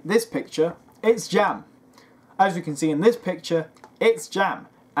in this picture, it's jam. As you can see in this picture, it's jam.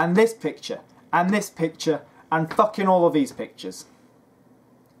 And this picture. And this picture. And fucking all of these pictures.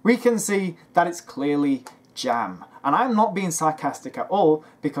 We can see that it's clearly jam. And I'm not being sarcastic at all,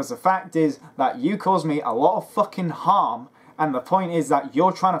 because the fact is that you caused me a lot of fucking harm, and the point is that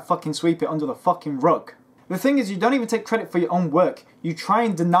you're trying to fucking sweep it under the fucking rug. The thing is, you don't even take credit for your own work, you try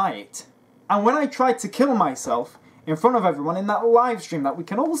and deny it. And when I tried to kill myself in front of everyone in that live stream that we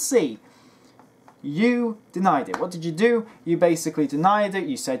can all see, you denied it. What did you do? You basically denied it,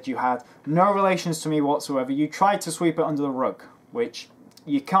 you said you had no relations to me whatsoever, you tried to sweep it under the rug, which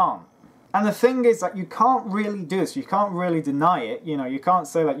you can't. And the thing is that you can't really do this, you can't really deny it, you know, you can't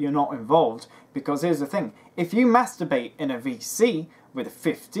say that you're not involved, because here's the thing, if you masturbate in a VC with a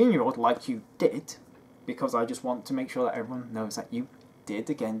 15-year-old like you did, because I just want to make sure that everyone knows that you did,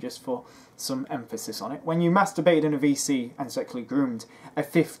 again, just for some emphasis on it, when you masturbated in a VC and sexually groomed a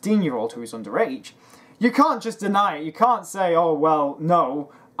 15-year-old who is underage, you can't just deny it, you can't say, oh, well,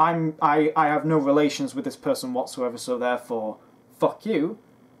 no, I have no relations with this person whatsoever, so therefore, fuck you.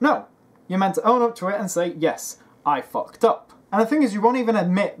 No. You're meant to own up to it and say, yes, I fucked up. And the thing is, you won't even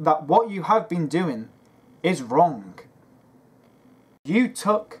admit that what you have been doing is wrong. You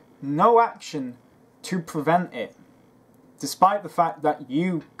took no action to prevent it, despite the fact that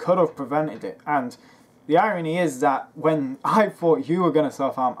you could have prevented it. And the irony is that when I thought you were going to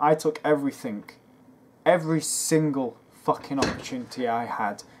self-harm, I took everything, every single fucking opportunity I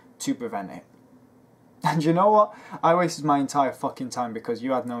had to prevent it. And you know what? I wasted my entire fucking time because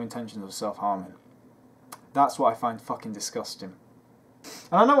you had no intention of self-harming. That's what I find fucking disgusting.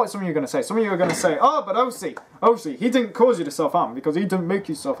 And I know what some of you are going to say. Some of you are going to say, oh, but OC, he didn't cause you to self-harm because he didn't make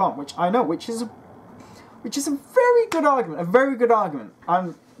you self-harm, which I know, which is a very good argument, and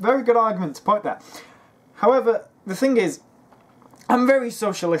very good argument to put there. However, the thing is, I'm very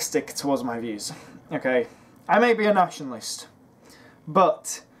socialistic towards my views, okay? I may be a nationalist,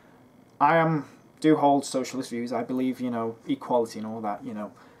 but I do hold socialist views. I believe, you know, equality and all that, you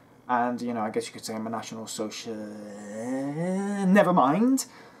know. And, you know, I guess you could say I'm a national social... Never mind.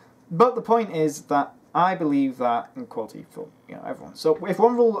 But the point is that I believe that equality for, you know, everyone. So if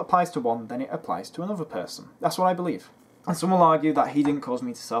one rule applies to one, then it applies to another person. That's what I believe. And some will argue that he didn't cause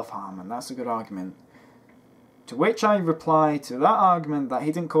me to self-harm, and that's a good argument. To which I reply to that argument that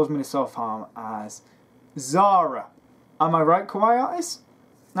he didn't cause me to self-harm as Zara. Am I right, Kawaii artist?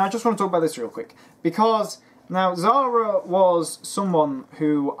 Now I just want to talk about this real quick. Because... Now, Zara was someone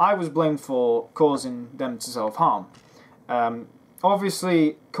who I was blamed for causing them to self-harm.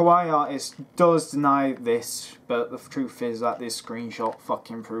 Obviously, Kawaii Artist does deny this, but the truth is that this screenshot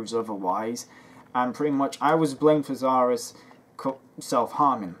fucking proves otherwise. And pretty much, I was blamed for Zara's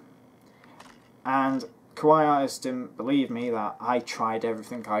self-harming. And Kawaii Artist didn't believe me that I tried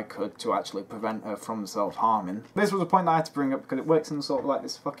everything I could to actually prevent her from self-harming. This was a point that I had to bring up because it works in sort of like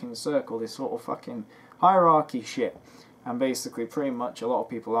this fucking circle, this sort of fucking... hierarchy shit, and basically pretty much a lot of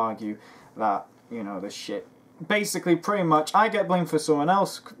people argue that, you know, this shit, basically pretty much I get blamed for someone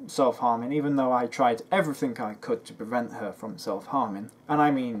else self-harming even though I tried everything I could to prevent her from self-harming. And I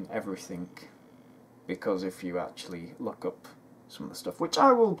mean everything, because if you actually look up some of the stuff, which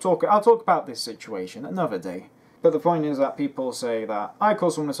I'll talk about this situation another day, but the point is that people say that I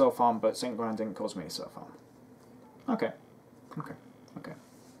caused someone to self-harm but St. Gloriana didn't cause me to self-harm. Okay.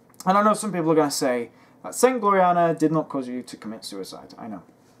 And I know some people are going to say that St. Gloriana did not cause you to commit suicide. I know.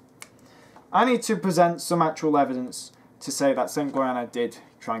 I need to present some actual evidence to say that St. Gloriana did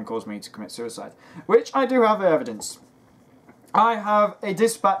try and cause me to commit suicide, which I do have evidence. I have a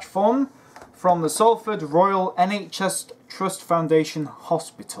dispatch form from the Salford Royal NHS Trust Foundation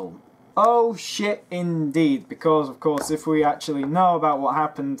Hospital. Oh shit indeed, because of course if we actually know about what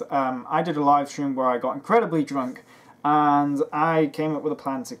happened, I did a live stream where I got incredibly drunk and I came up with a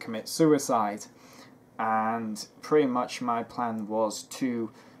plan to commit suicide. And pretty much my plan was to,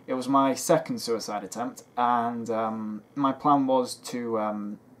 it was my second suicide attempt, and my plan was to,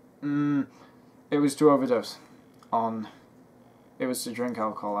 it was to overdose on, it was to drink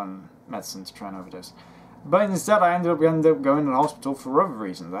alcohol and medicine to try and overdose. But instead I ended up going to the hospital for other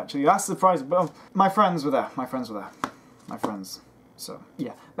reasons, actually. That's the surprise, but my friends were there, so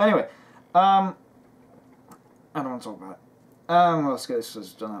yeah. But anyway, I don't want to talk about it. Well, let's get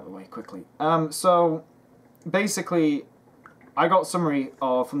this done out of the way quickly. So, basically, I got a summary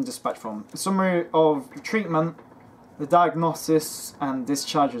from the dispatch form. A summary of treatment, the diagnosis and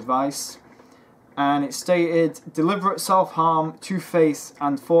discharge advice. And it stated, deliberate self-harm, 2 face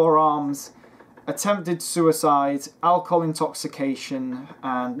and 4 arms, attempted suicide, alcohol intoxication,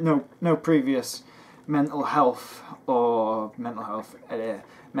 and no previous mental health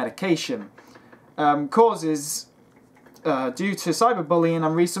medication. Causes... due to cyberbullying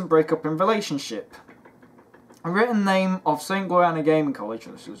and recent breakup in relationship. A written name of St. Gloriana Gaming College,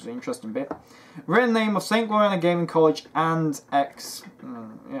 this is the interesting bit. Written name of St. Gloriana Gaming College and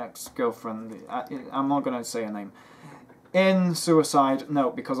ex-girlfriend, I'm not going to say her name. In suicide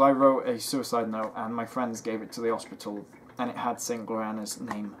note, because I wrote a suicide note and my friends gave it to the hospital and it had St. Gloriana's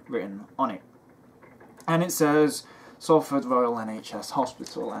name written on it. And it says Salford Royal NHS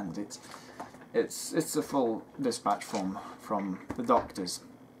Hospital, and it's a full dispatch form from the doctors,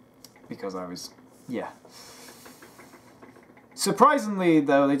 because I was, yeah. Surprisingly,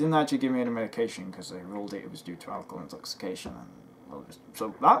 though, they didn't actually give me any medication because they ruled it was due to alcohol intoxication, and well,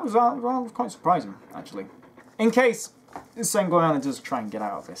 so that was quite surprising, actually. In case St. Gloriana does try and get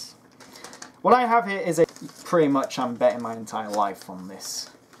out of this, what I have here is pretty much I'm betting my entire life on this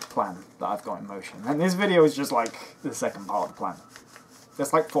plan that I've got in motion, and this video is just like the second part of the plan.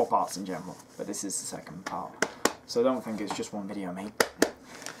 There's like 4 parts in general, but this is the second part. So don't think it's just one video, mate.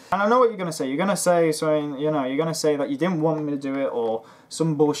 And I know what you're going to say. You're going to say, you're going to say that you didn't want me to do it, or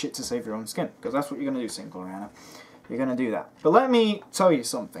some bullshit to save your own skin. Because that's what you're going to do, St. Gloriana. You're going to do that. But let me tell you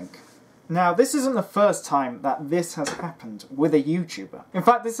something. Now, this isn't the first time that this has happened with a YouTuber. In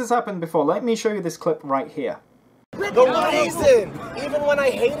fact, this has happened before. Let me show you this clip right here. The reason, even when I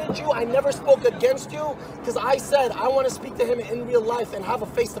hated you, I never spoke against you, because I said I want to speak to him in real life and have a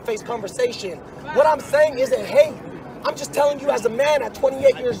face-to-face conversation. What I'm saying isn't hate. I'm just telling you as a man at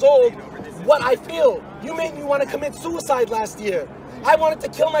 28 years old what I feel. You made me want to commit suicide last year. I wanted to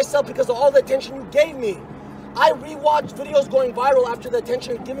kill myself because of all the attention you gave me. I rewatched videos going viral after the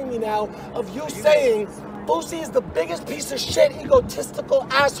attention you're giving me now of you saying Boosie is the biggest piece of shit, egotistical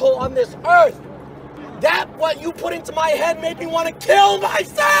asshole on this earth. That what you put into my head made me want to kill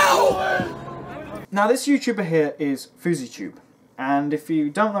myself! Now this YouTuber here is FuzzyTube, and if you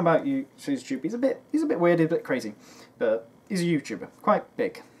don't know about FuzzyTube, he's a bit weird, he's a bit crazy, but he's a YouTuber, quite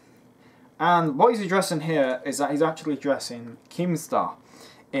big. And what he's addressing here is that he's actually addressing Keemstar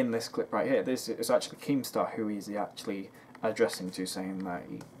in this clip right here. This is actually Keemstar who he's actually addressing to, saying that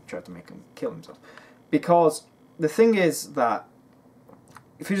he tried to make him kill himself. Because the thing is that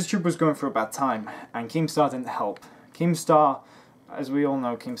FuzzyTube was going through a bad time, and Keemstar didn't help. Keemstar, as we all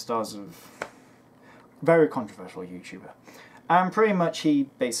know, Keemstar's a very controversial YouTuber. And pretty much he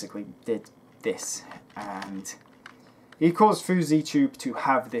basically did this, and he caused FuzzyTube to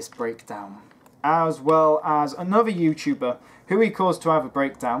have this breakdown, as well as another YouTuber who he caused to have a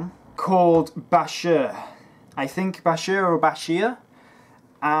breakdown, called Bashir. I think Bashir or Bashir.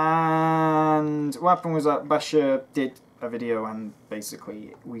 And what happened was that Bashir did a video, and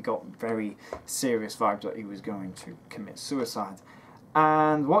basically we got very serious vibes that he was going to commit suicide.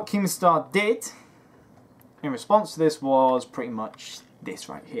 And what Keemstar did in response to this was pretty much this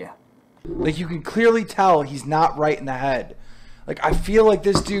right here. Like, you can clearly tell he's not right in the head. Like, I feel like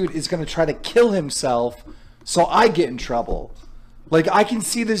this dude is going to try to kill himself so I get in trouble. Like, I can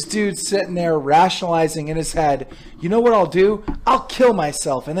see this dude sitting there rationalizing in his head, you know what I'll do? I'll kill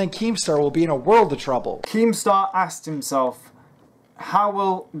myself, and then Keemstar will be in a world of trouble. Keemstar asked himself, how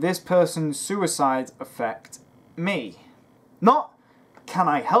will this person's suicide affect me? Not, can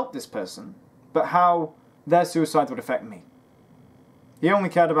I help this person, but how their suicide would affect me. He only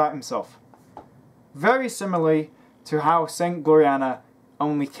cared about himself. Very similarly to how Saint Gloriana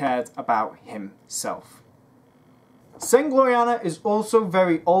only cared about himself. Saint Gloriana is also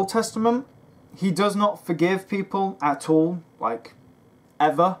very Old Testament. He does not forgive people at all, like,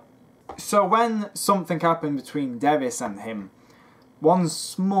 ever. So when something happened between Deviss and him, one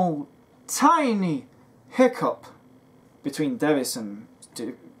small, tiny hiccup between Deviss and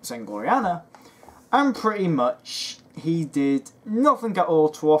Saint Gloriana, and pretty much he did nothing at all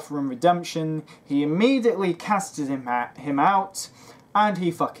to offer him redemption. He immediately casted him out, and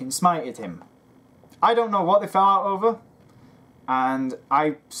he fucking smited him. I don't know what they fell out over, and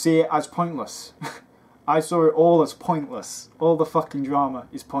I see it as pointless. I saw it all as pointless. All the fucking drama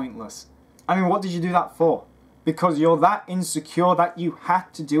is pointless. I mean, what did you do that for? Because you're that insecure that you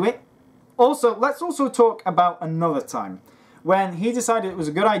had to do it? Also, let's also talk about another time when he decided it was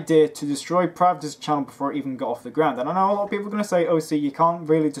a good idea to destroy Pravda's channel before it even got off the ground. And I know a lot of people are going to say, oh, see, you can't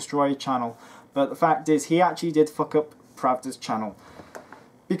really destroy a channel. But the fact is, he actually did fuck up Pravda's channel.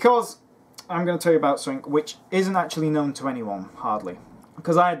 Because I'm going to tell you about something which isn't actually known to anyone, hardly.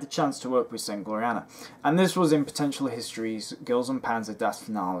 Because I had the chance to work with Saint Gloriana. And this was in Potential History's Girls and Panzer Das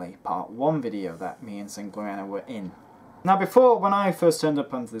Finale Part 1 video that me and Saint Gloriana were in. Now before, when I first turned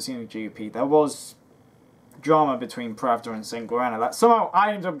up onto the StGGC, there was drama between Pravda and Saint Gloriana that somehow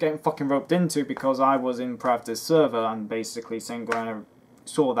I ended up getting fucking roped into because I was in Pravda's server, and basically Saint Gloriana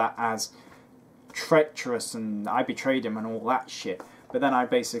saw that as treacherous and I betrayed him and all that shit. But then I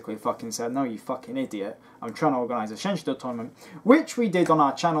basically fucking said, no, you fucking idiot, I'm trying to organise a Shenshadou tournament, which we did on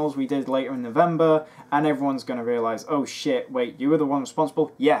our channels, we did later in November, and everyone's going to realise, oh shit, wait, you were the one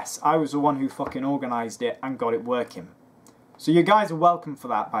responsible? Yes, I was the one who fucking organised it and got it working. So you guys are welcome for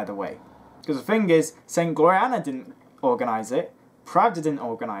that, by the way. Because the thing is, Saint Gloriana didn't organise it, Pravda didn't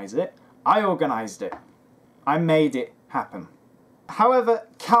organise it, I organised it. I made it happen. However,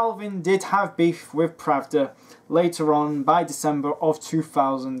 Calvin did have beef with Pravda later on by December of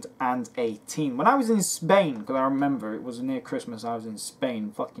 2018. When I was in Spain, because I remember it was near Christmas, I was in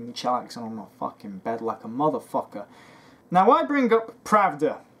Spain, fucking chillaxing on my fucking bed like a motherfucker. Now why bring up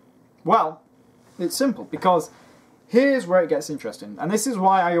Pravda? Well, it's simple, because here's where it gets interesting. And this is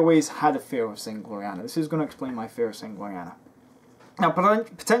why I always had a fear of Saint Gloriana. This is going to explain my fear of Saint Gloriana. Now,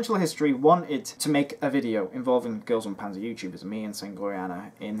 Potential History wanted to make a video involving Girls on Panzer YouTubers, me and Saint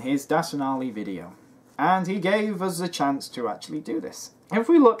Gloriana, in his Das Finale video. And he gave us a chance to actually do this. If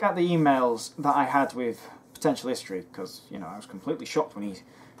we look at the emails that I had with Potential History, because, you know, I was completely shocked when he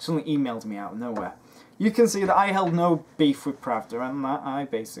suddenly emailed me out of nowhere, you can see that I held no beef with Pravda, and that I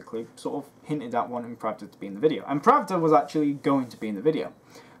basically sort of hinted at wanting Pravda to be in the video. And Pravda was actually going to be in the video.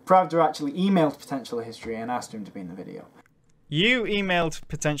 Pravda actually emailed Potential History and asked him to be in the video. You emailed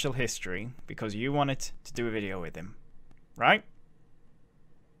Potential History because you wanted to do a video with him, right?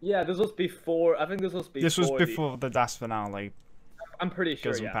 Yeah, this was before. I think this was before. This was before the Das finale. I'm pretty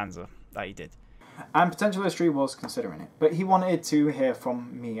sure. Gills Yeah. and Panzer that he did. And Potential History was considering it, but he wanted to hear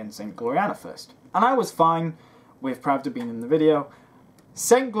from me and St. Gloriana first. And I was fine with Pravda being in the video.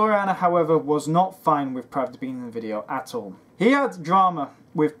 St. Gloriana, however, was not fine with Pravda being in the video at all. He had drama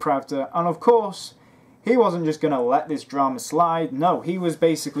with Pravda, and of course, he wasn't just going to let this drama slide. No, he was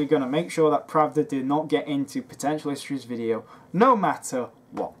basically going to make sure that Pravda did not get into Potential History's video, no matter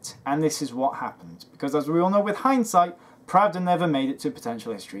what. And this is what happened. Because as we all know with hindsight, Pravda never made it to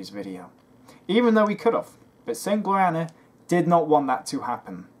Potential History's video. Even though he could have. But St. Gloriana did not want that to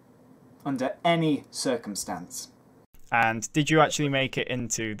happen. Under any circumstance. And did you actually make it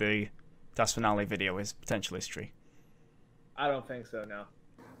into the Das finale video as Potential History? I don't think so, no.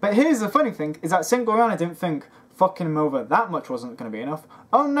 But here's the funny thing, is that St. Gloriana didn't think fucking him over that much wasn't going to be enough.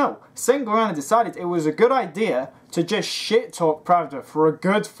 Oh no, St. Gloriana decided it was a good idea to just shit-talk Pravda for a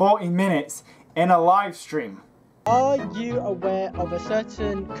good 40 minutes in a live stream. Are you aware of a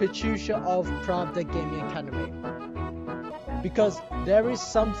certain Katyusha of Pravda Gaming Academy? Because there is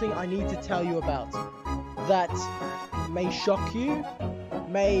something I need to tell you about that may shock you,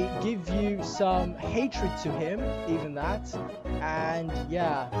 may give you some hatred to him, even that, and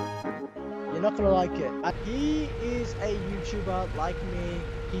yeah, you're not gonna like it. He is a YouTuber like me.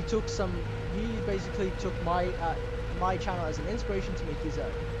 He basically took my channel as an inspiration to make his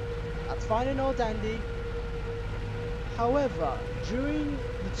own. That's fine and all dandy. However, during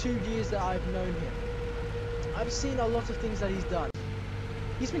the 2 years that I've known him, I've seen a lot of things that he's done.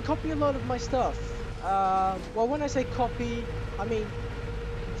 He's been copying a lot of my stuff. Well, when I say copy, I mean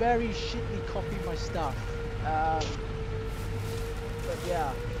very shitly copy my stuff. But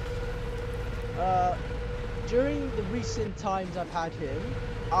yeah. During the recent times I've had him,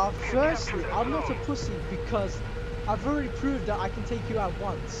 firstly, I'm not a pussy because I've already proved that I can take you out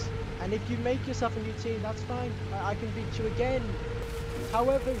once. And if you make yourself a new team, that's fine. I can beat you again.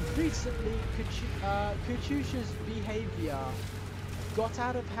 However, recently, Katyusha's behavior got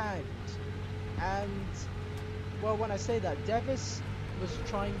out of hand. And, well, when I say that, Deviss was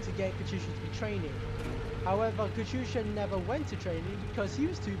trying to get Katyusha to be training. However, Katyusha never went to training because he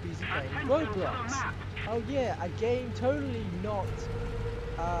was too busy playing Roblox. Oh yeah, a game totally not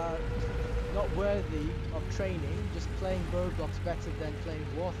worthy of training, just playing Roblox better than playing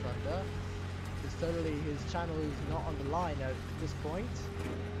War Thunder. It's totally, his channel is not on the line at this point,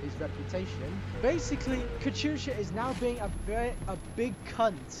 his reputation. Basically, Katyusha is now being a big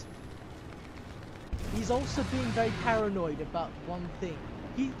cunt. He's also being very paranoid about one thing.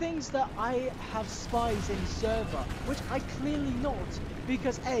 He thinks that I have spies in the server, which I clearly not,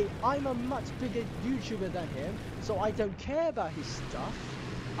 because A, I'm a much bigger YouTuber than him, so I don't care about his stuff.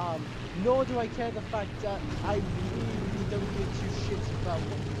 Nor do I care the fact that I really don't give two shits about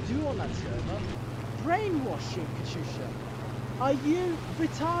what you do on that server. Brainwashing, Katyusha. Are you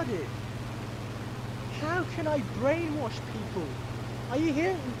retarded? How can I brainwash people? Are you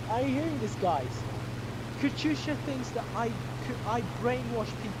hearing this, guys? Katyusha thinks that I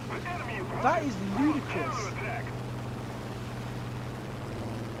brainwash people. That is ludicrous.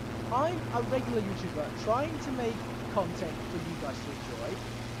 I'm a regular YouTuber trying to make content for you guys to enjoy,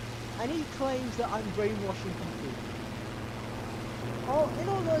 and he claims that I'm brainwashing people. Oh, in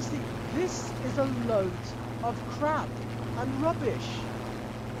all honesty, this is a load of crap and rubbish.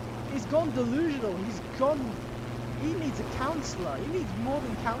 He's gone delusional. He needs a counsellor. He needs more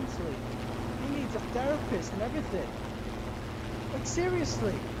than counselling. He needs a therapist and everything. Like,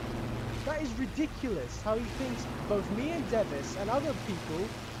 seriously, that is ridiculous how he thinks both me and Deviss and other people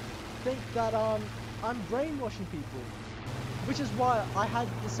think that I'm brainwashing people. Which is why I had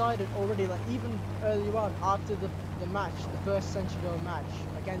decided already, like even earlier on, after the match, the first Shenshadou match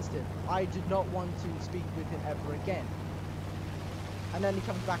against him, I did not want to speak with him ever again. And then he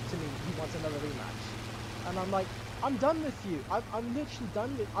comes back to me, he wants another rematch. And I'm like, I'm done with you. I'm literally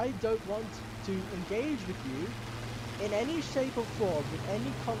done with, I don't want to engage with you in any shape or form, with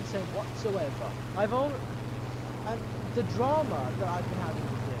any content whatsoever. And the drama that I've been having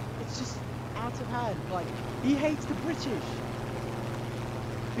with him, it's just out of hand. Like, he hates the British.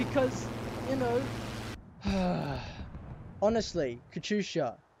 Because, you know, honestly,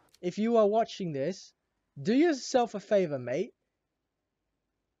 Katyusha, if you are watching this, do yourself a favor, mate.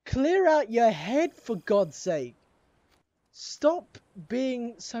 Clear out your head, for God's sake. Stop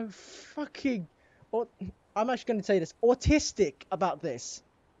being so fucking, I'm actually going to say this, autistic about this.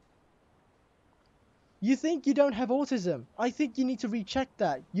 You think you don't have autism. I think you need to recheck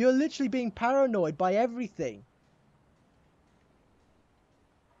that. You're literally being paranoid by everything.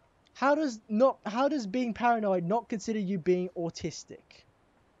 How does being paranoid not consider you being autistic?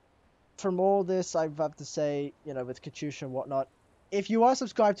 from all this, I have to say, you know, with Katusha and whatnot, if you are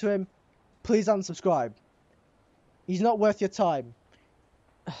subscribed to him, please unsubscribe. He's not worth your time.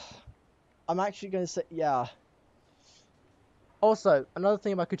 I'm actually going to say, yeah. Also, another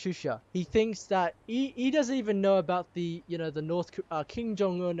thing about Katusha, he thinks that he doesn't even know about the, you know, the Kim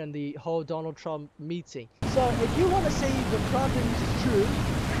Jong-un and the whole Donald Trump meeting. So if you want to say the Pravda news is true,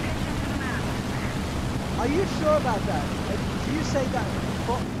 are you sure about that? Do you say that?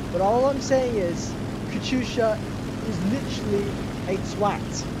 But all I'm saying is, Katusha is literally a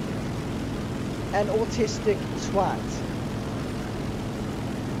twat. An autistic twat.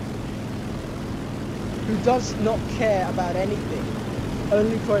 Who does not care about anything,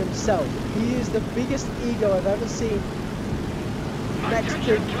 only for himself. He is the biggest ego I've ever seen, next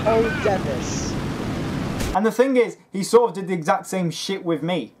to old Deviss. And the thing is, he sort of did the exact same shit with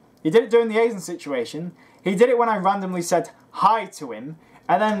me. He did it during the Asian situation, he did it when I randomly said hi to him,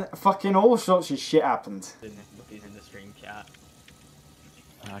 and then fucking all sorts of shit happened. He's in the stream chat.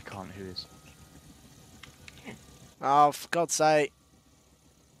 I can't, who is? Oh, for God's sake.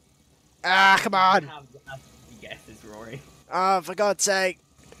 Ah, come on! You guess it's Rory. Oh, for God's sake!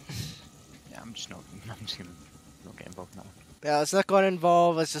 Yeah, I'm just gonna not get involved in that one. Yeah, let's not get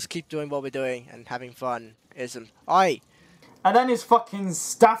involved, let's just keep doing what we're doing and having fun. Oi! And then his fucking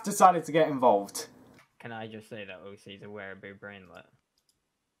staff decided to get involved. Can I just say that OC's aware of Big Brainlet?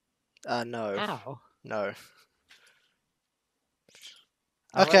 No. Ow. No.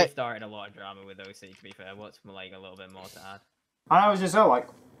 I've Okay. already started a lot of drama with OC, to be fair. What's like a little bit more to add? And I was just so like,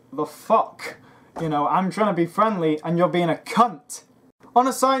 the fuck? You know, I'm trying to be friendly and you're being a cunt. On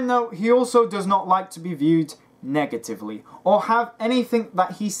a side note, he also does not like to be viewed negatively or have anything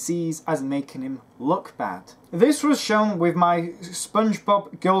that he sees as making him look bad. This was shown with my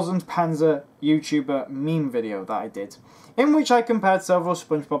SpongeBob Girls and Panzer YouTuber meme video that I did, in which I compared several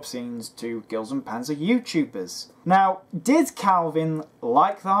SpongeBob scenes to Girls and Panzer YouTubers. Now, did Calvin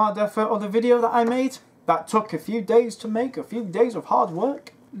like the hard effort of the video that I made? That took a few days to make, a few days of hard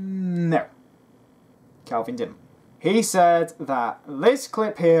work? No. Calvin didn't. He said that this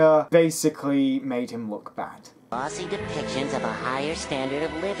clip here basically made him look bad. Bossy depictions of a higher standard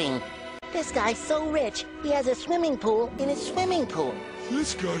of living. This guy's so rich, he has a swimming pool in his swimming pool.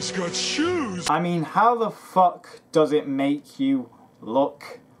 This guy's got shoes. I mean, how the fuck does it make you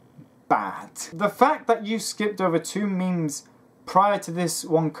look bad? The fact that you skipped over 2 memes prior to this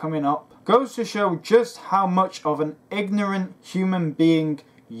one coming up goes to show just how much of an ignorant human being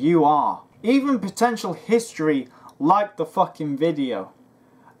you are. Even potential history liked the fucking video.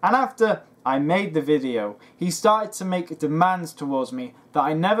 And after I made the video, he started to make demands towards me that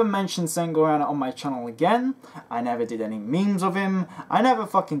I never mentioned Gloriana on my channel again, I never did any memes of him, I never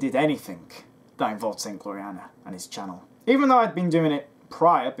fucking did anything that involved Gloriana and his channel. Even though I'd been doing it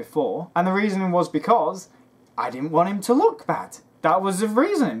before, and the reasoning was because I didn't want him to look bad. That was the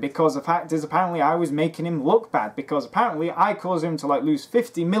reason, because the fact is apparently I was making him look bad, because apparently I caused him to like lose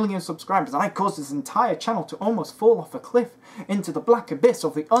 50 million subscribers. I caused his entire channel to almost fall off a cliff into the black abyss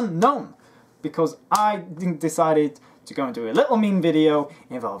of the unknown, because I decided to go and do a little meme video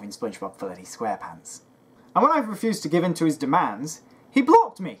involving SpongeBob Bloody SquarePants. And when I refused to give in to his demands, he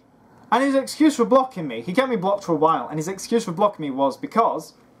blocked me. And his excuse for blocking me, he kept me blocked for a while, and his excuse for blocking me was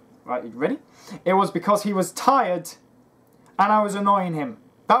because, right, you ready? It was because he was tired and I was annoying him.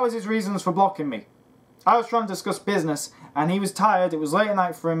 That was his reasons for blocking me. I was trying to discuss business, and he was tired, it was late at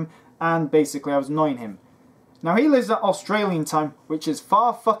night for him, and basically I was annoying him. Now he lives at Australian time, which is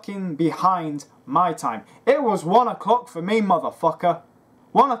far fucking behind my time. It was 1 o'clock for me, motherfucker.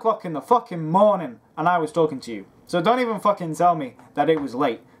 1 o'clock in the fucking morning, and I was talking to you. So don't even fucking tell me that it was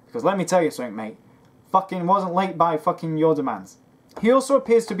late, because let me tell you something, mate. Fucking wasn't late by fucking your demands. He also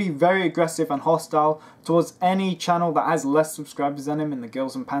appears to be very aggressive and hostile towards any channel that has less subscribers than him in the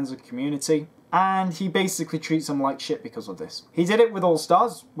Girls and Panzer community. And he basically treats them like shit because of this. He did it with All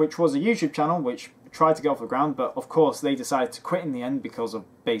Stars, which was a YouTube channel which tried to get off the ground, but of course they decided to quit in the end because of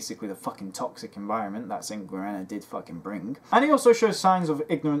basically the fucking toxic environment that Gloriana did fucking bring. And he also shows signs of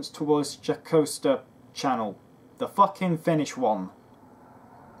ignorance towards Jacosta channel, the fucking Finnish one,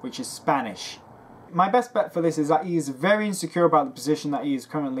 which is Spanish. My best bet for this is that he is very insecure about the position that he is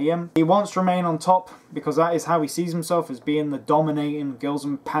currently in. He wants to remain on top because that is how he sees himself, as being the dominating Girls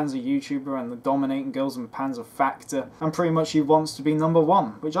and Panzer YouTuber and the dominating Girls and Panzer factor. And pretty much he wants to be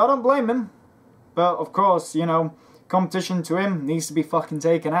 #1, which I don't blame him. But of course, you know, competition to him needs to be fucking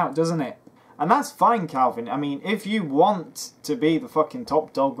taken out, doesn't it? And that's fine, Calvin. I mean, if you want to be the fucking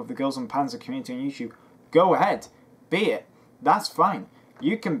top dog of the Girls and Panzer community on YouTube, go ahead. Be it. That's fine.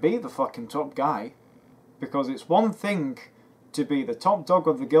 You can be the fucking top guy. Because it's one thing to be the top dog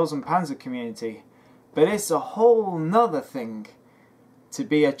of the Girls and Panzer community, but it's a whole nother thing to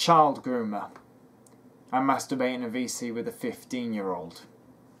be a child groomer and masturbating a VC with a 15-year-old.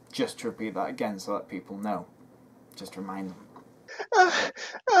 Just to repeat that again so that people know. Just to remind them.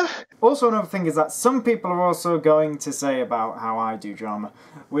 Also, another thing is that some people are also going to say about how I do drama,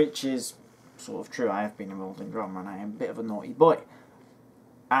 which is sort of true. I have been involved in drama and I am a bit of a naughty boy.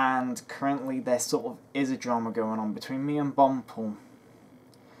 And currently there sort of is a drama going on between me and Bomple.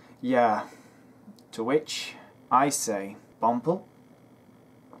 Yeah. To which I say, Bomple,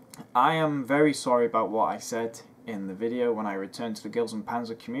 I am very sorry about what I said in the video when I returned to the Girls and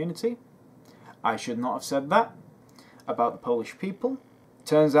Panzer community. I should not have said that about the Polish people.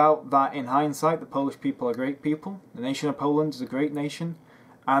 Turns out that in hindsight the Polish people are great people, the nation of Poland is a great nation,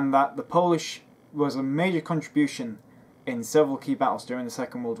 and that the Polish was a major contribution in several key battles during the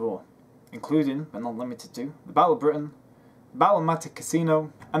Second World War, including, but not limited to, the Battle of Britain, the Battle of Matic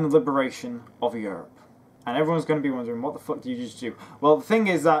Cassino, and the liberation of Europe. And everyone's going to be wondering, what the fuck do you just do? Well, the thing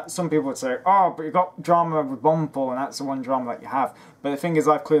is that some people would say, oh, but you got drama with Bomple, and that's the one drama that you have. But the thing is,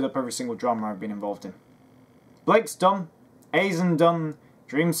 I've cleared up every single drama I've been involved in. Blake's done, Aizen done,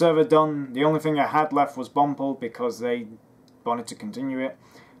 Dream Server done. The only thing I had left was Bomple because they wanted to continue it.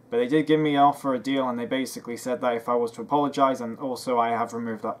 But they did give me an offer, a deal, and they basically said that if I was to apologise, and also I have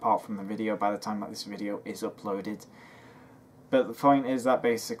removed that part from the video by the time that this video is uploaded. But the point is that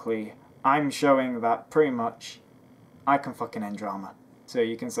basically I'm showing that pretty much I can fucking end drama. So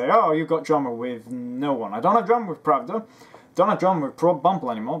you can say, oh, you've got drama with no one. I don't have drama with Pravda. Don't have drama with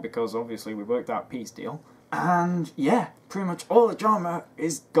Bomple anymore because obviously we worked out a peace deal. And yeah, pretty much all the drama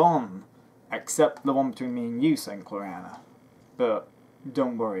is gone. Except the one between me and you, St. Gloriana. But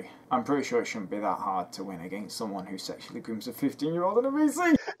don't worry, I'm pretty sure it shouldn't be that hard to win against someone who sexually grooms a 15-year-old in a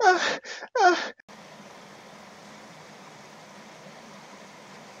VC.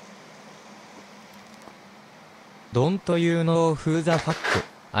 Don't you know who the fuck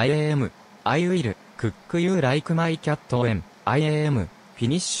I am? I will cook you like my cat when I am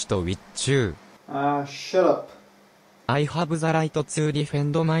finished with you. Shut up. I have the right to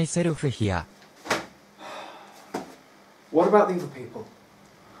defend myself here. What about the other people?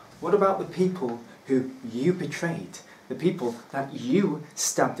 What about the people who you betrayed? The people that you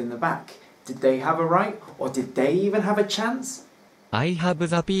stabbed in the back? Did they have a right, or did they even have a chance? I have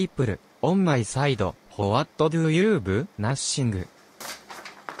the people on my side. What do you do? Nothing.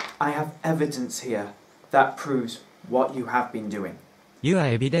 I have evidence here that proves what you have been doing. Your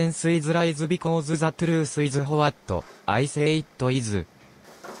evidence is lies because the truth is what I say it is.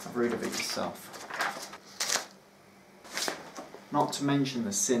 Rude of it yourself. Not to mention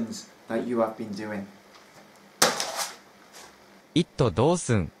the sins that you have been doing. It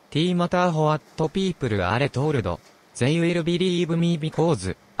doesn't matter what people are told. They will believe me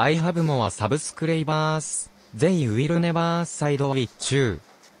because I have more subscribers. They will never side with you.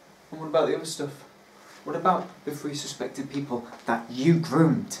 And what about the other stuff? What about the 3 suspected people that you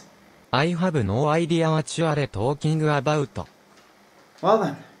groomed? I have no idea what you are talking about. Well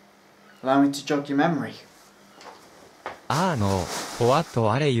then, allow me to jog your memory. Ah no, what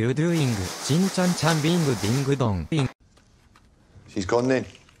are you doing? Chin-chan-chan bing ding dong. She's gone in.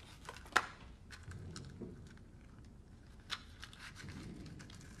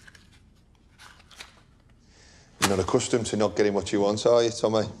 You're not accustomed to not getting what you want, are you,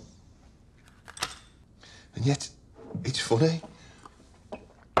 Tommy? And yet, it's funny.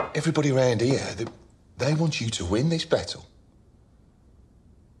 Everybody around here, they want you to win this battle.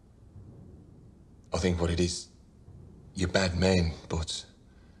 I think what it is, you're bad men, but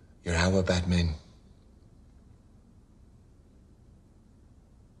you're our bad men.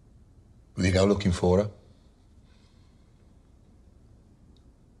 Will you go looking for her?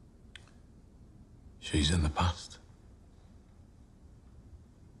 She's in the past.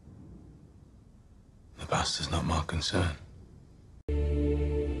 The past is not my concern.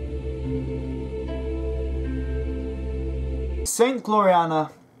 Saint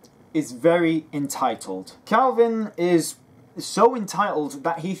Gloriana is very entitled. Calvin is so entitled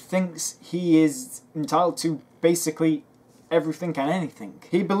that he thinks he is entitled to basically everything and anything.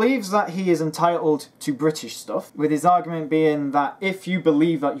 He believes that he is entitled to British stuff, with his argument being that if you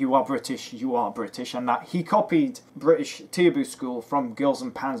believe that you are British, and that he copied British Teaboo school from Girls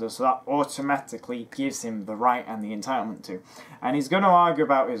and Panzer, so that automatically gives him the right and the entitlement to. And he's going to argue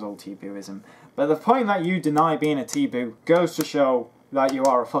about his old Teabooism. But the point that you deny being a Teaboo goes to show that you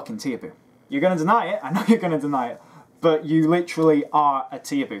are a fucking Teaboo. You're going to deny it, I know you're going to deny it, but you literally are a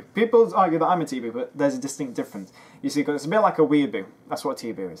Teaboo. People argue that I'm a Teaboo, but there's a distinct difference. You see, because it's a bit like a weeaboo. That's what a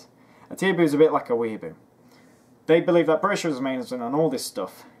Teaboo is. A Teaboo is a bit like a weeaboo. They believe that British is amazing and all this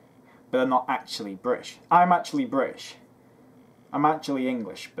stuff, but they're not actually British. I'm actually British. I'm actually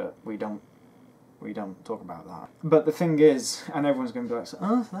English, but we don't talk about that. But the thing is, and everyone's going to be like,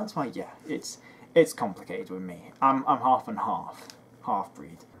 oh, that's why, yeah, it's complicated with me. I'm half and half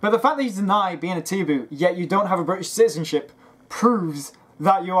breed. But the fact that you deny being a Teaboo, yet you don't have a British citizenship, proves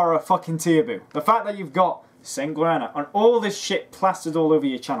that you are a fucking Teaboo. The fact that you've got St. Gloriana and all this shit plastered all over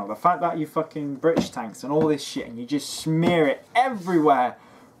your channel, the fact that you fucking British tanks and all this shit and you just smear it everywhere,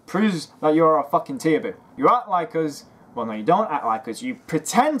 proves that you are a fucking Teaboo. You act like us. Well, no, you don't act like us. You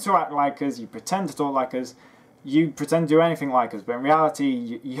pretend to act like us. You pretend to talk like us. You pretend to do anything like us. But in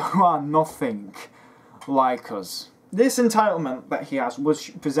reality, you are nothing like us. This entitlement that he has was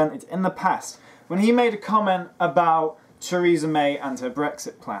presented in the past when he made a comment about Theresa May and her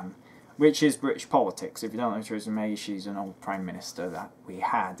Brexit plan, which is British politics. If you don't know Theresa May, she's an old Prime Minister that we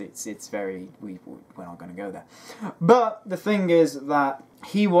had. It's very... we're not going to go there. But the thing is that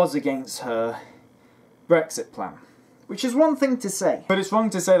he was against her Brexit plan. Which is one thing to say, but it's wrong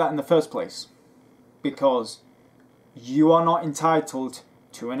to say that in the first place, because you are not entitled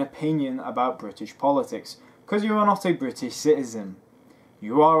to an opinion about British politics, because you are not a British citizen.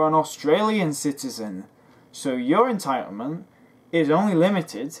 You are an Australian citizen, so your entitlement is only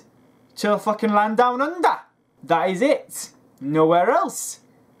limited to a fucking land down under. That is it. Nowhere else.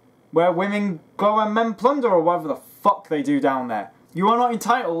 Where women go and men plunder, or whatever the fuck they do down there. You are not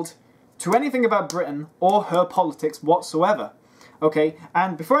entitled to anything about Britain or her politics whatsoever. Okay,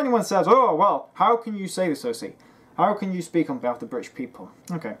 and before anyone says, oh, well, how can you say this, OC? How can you speak on behalf of the British people?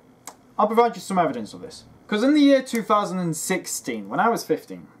 Okay, I'll provide you some evidence of this. Because in the year 2016, when I was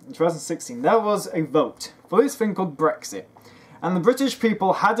 15, in 2016, there was a vote for this thing called Brexit. And the British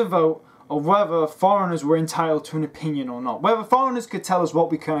people had a vote of whether foreigners were entitled to an opinion or not. Whether foreigners could tell us what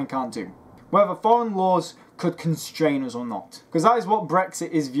we can and can't do. Whether foreign laws could constrain us or not. Because that is what Brexit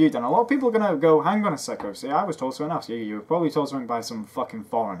is viewed, and a lot of people are going to go, hang on a sec, see, I was told something else. You were probably told something by some fucking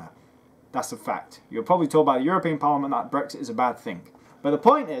foreigner. That's a fact. You were probably told by the European Parliament that Brexit is a bad thing. But the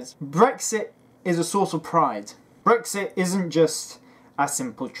point is, Brexit is a source of pride. Brexit isn't just a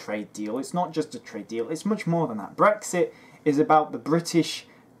simple trade deal. It's not just a trade deal. It's much more than that. Brexit is about the British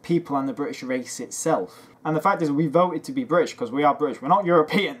people and the British race itself. And the fact is, we voted to be British because we are British. We're not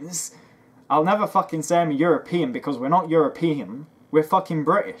Europeans. I'll never fucking say I'm a European because we're not European. We're fucking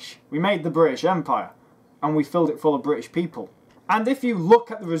British. We made the British Empire and we filled it full of British people. And if you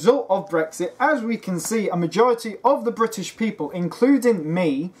look at the result of Brexit, as we can see, a majority of the British people, including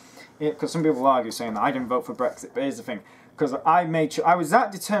me, because some people argue saying that I didn't vote for Brexit, but here's the thing, because I was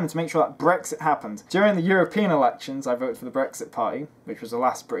that determined to make sure that Brexit happened. During the European elections, I voted for the Brexit Party, which was the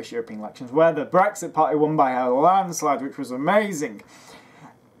last British European elections, where the Brexit Party won by a landslide, which was amazing.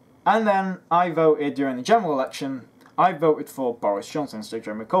 And then I voted during the general election, I voted for Boris Johnson instead of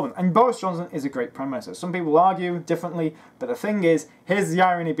Jeremy Corbyn. And Boris Johnson is a great Prime Minister. Some people argue differently, but the thing is, here's the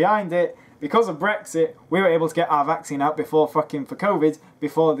irony behind it. Because of Brexit, we were able to get our vaccine out before for COVID,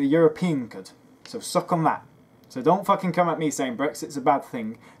 before the European could. So suck on that. So don't fucking come at me saying Brexit's a bad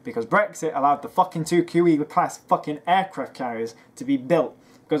thing, because Brexit allowed the fucking 2 QE class fucking aircraft carriers to be built.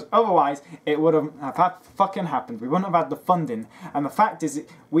 Because otherwise, it would have fucking happened. We wouldn't have had the funding. And the fact is,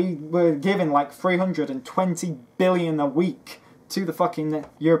 we were giving like 320 billion a week to the fucking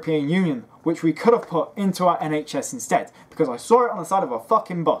European Union, which we could have put into our NHS instead. Because I saw it on the side of a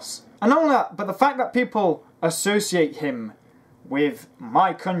fucking bus. And not only that, but the fact that people associate him with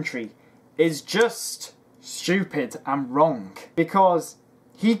my country is just stupid and wrong. Because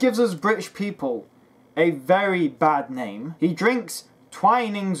he gives us British people a very bad name. He drinks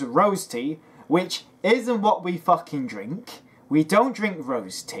Twinings rose tea, which isn't what we fucking drink. We don't drink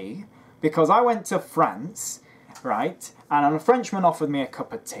rose tea, because I went to France, right, and a Frenchman offered me a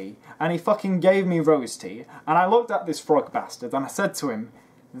cup of tea, and he fucking gave me rose tea, and I looked at this frog bastard, and I said to him,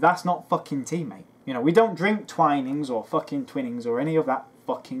 that's not fucking tea, mate. You know, we don't drink Twinings or fucking Twinnings or any of that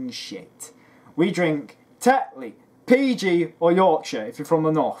fucking shit. We drink Tetley, PG, or Yorkshire, if you're from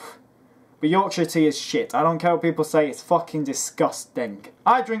the north. But Yorkshire tea is shit. I don't care what people say, it's fucking disgusting.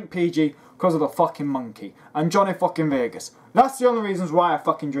 I drink PG because of the fucking monkey. And Johnny fucking Vegas. That's the only reasons why I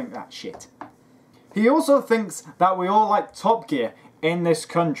fucking drink that shit. He also thinks that we all like Top Gear in this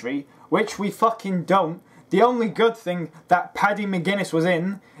country, which we fucking don't. The only good thing that Paddy McGuinness was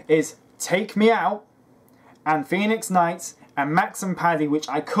in is Take Me Out, and Phoenix Nights, and Max and Paddy, which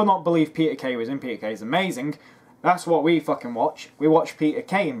I could not believe Peter Kay was in. Peter Kay is amazing. That's what we fucking watch. We watch Peter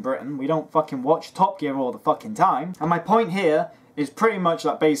Kay in Britain. We don't fucking watch Top Gear all the fucking time. And my point here is pretty much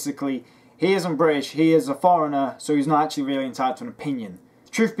that basically he isn't British, he is a foreigner, so he's not actually really entitled to an opinion.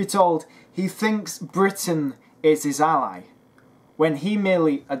 Truth be told, he thinks Britain is his ally, when he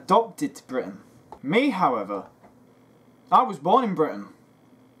merely adopted Britain. Me, however, I was born in Britain,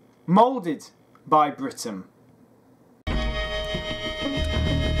 moulded by Britain.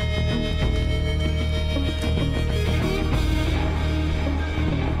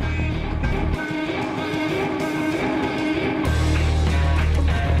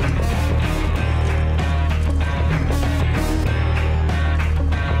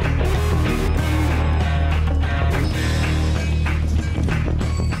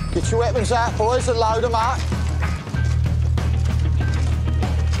 Get your weapons out, boys, and load them up.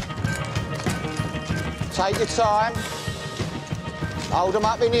 Take your time. Hold them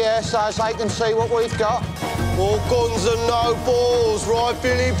up in the air so as they can see what we've got. All guns and no balls, right,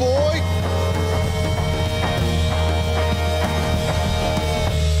 Billy boy?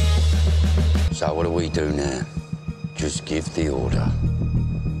 So what do we do now? Just give the order.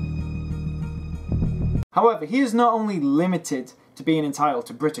 However, he is not only limited to being entitled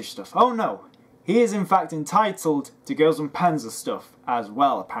to British stuff. Oh no, he is in fact entitled to Girls and Panzer stuff as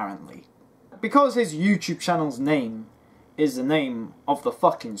well, apparently. Because his YouTube channel's name is the name of the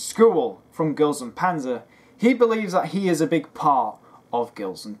fucking school from Girls and Panzer, he believes that he is a big part of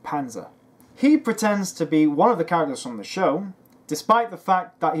Girls and Panzer. He pretends to be one of the characters from the show, despite the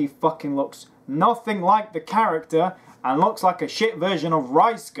fact that he fucking looks nothing like the character and looks like a shit version of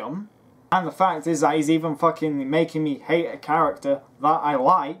Rice Gum. And the fact is that he's even fucking making me hate a character that I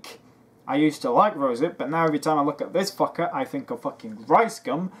like. I used to like Rosette, but now every time I look at this fucker, I think of fucking Rice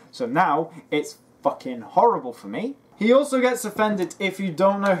Gum. So now, it's fucking horrible for me. He also gets offended if you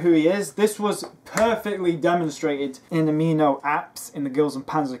don't know who he is. This was perfectly demonstrated in Amino apps in the Girls and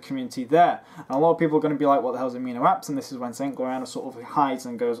Panzer community there. And a lot of people are going to be like, what the hell's Amino apps? And this is when St. Gloriana sort of hides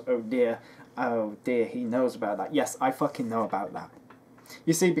and goes, oh dear, he knows about that. Yes, I fucking know about that.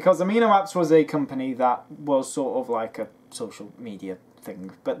 You see, because Amino Apps was a company that was sort of like a social media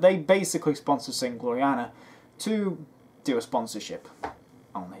thing, but they basically sponsored St. Gloriana to do a sponsorship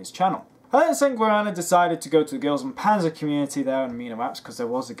on his channel. And then St. Gloriana decided to go to the Girls and Panzer community there on Amino Apps, because there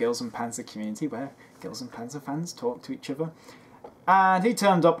was a Girls and Panzer community where Girls and Panzer fans talk to each other. And he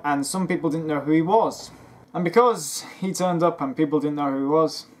turned up and some people didn't know who he was. And because he turned up and people didn't know who he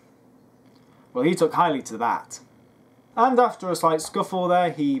was, well, he took highly to that. And after a slight scuffle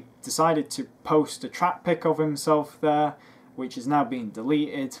there, he decided to post a trap pic of himself there, which is now being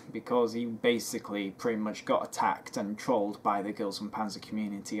deleted because he basically pretty much got attacked and trolled by the Girls and Panzer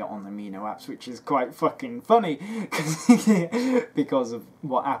community on the Amino Apps, which is quite fucking funny because of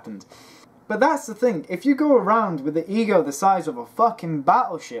what happened. But that's the thing, if you go around with the ego the size of a fucking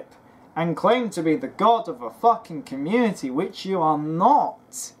battleship and claim to be the god of a fucking community, which you are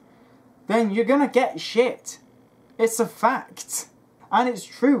not, then you're gonna get shit. It's a fact. And it's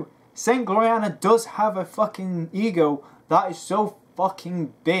true. St. Gloriana does have a fucking ego that is so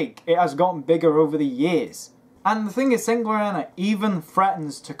fucking big. It has gotten bigger over the years. And the thing is, St. Gloriana even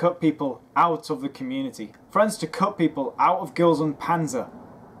threatens to cut people out of the community. Threatens to cut people out of Girls and Panzer.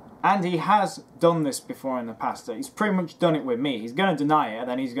 And he has done this before in the past. He's pretty much done it with me. He's going to deny it, and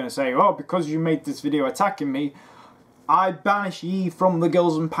then he's going to say, oh, because you made this video attacking me, I banish ye from the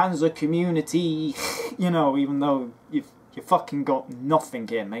Girls and Panzer community. You know, even though you fucking got nothing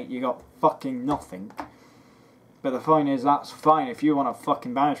here, mate. You got fucking nothing. But the point is, that's fine. If you want to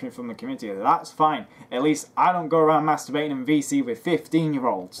fucking banish me from the community, that's fine. At least I don't go around masturbating in VC with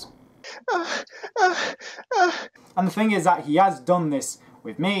 15-year-olds. And the thing is that he has done this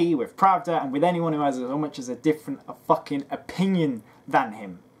with me, with Pravda, and with anyone who has as much as a different fucking opinion than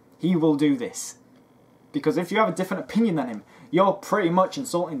him. He will do this. Because if you have a different opinion than him, you're pretty much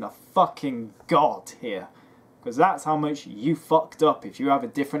insulting the fucking god here. Because that's how much you fucked up if you have a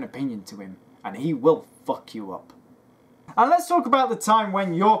different opinion to him. And he will fuck you up. And let's talk about the time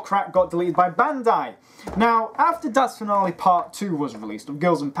when your crack got deleted by Bandai. Now, after Das Finale Part 2 was released of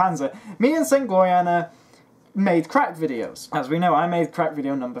Girls and Panzer, me and St. Gloriana made crack videos. As we know, I made crack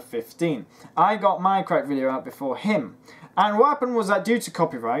video number 15. I got my crack video out before him. And what happened was that due to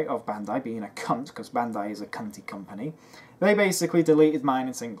copyright of Bandai being a cunt, because Bandai is a cunty company, they basically deleted mine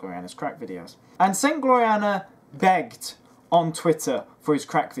and St. Gloriana's crack videos. And St. Gloriana begged on Twitter for his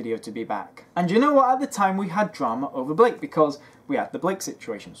crack video to be back. And you know what? At the time we had drama over Blake, because we had the Blake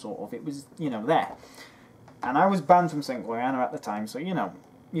situation, sort of. It was, you know, there. And I was banned from St. Gloriana at the time, so, you know,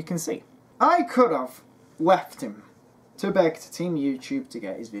 you can see. I could have left him to beg to Team YouTube to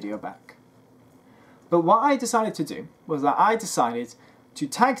get his video back. But what I decided to do was that I decided to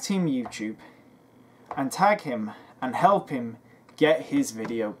tag Team YouTube and tag him and help him get his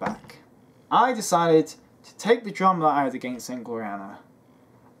video back. I decided to take the drama that I had against St. Gloriana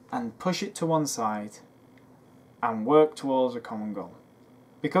and push it to one side and work towards a common goal.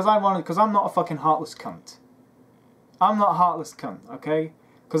 Because I'm not a fucking heartless cunt. I'm not a heartless cunt, okay?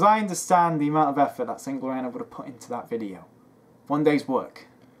 Because I understand the amount of effort that Gloriana would have put into that video. One day's work.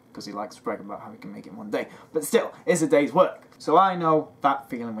 Because he likes to brag about how he can make it one day. But still, it's a day's work. So I know that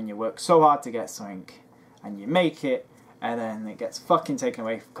feeling when you work so hard to get something, and you make it, and then it gets fucking taken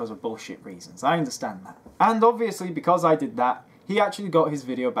away because of bullshit reasons. I understand that. And obviously, because I did that, he actually got his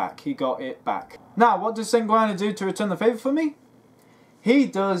video back. He got it back. Now, what does Gloriana do to return the favour for me? He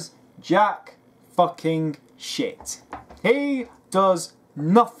does jack fucking shit. He does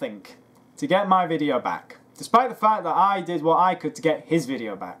nothing to get my video back. Despite the fact that I did what I could to get his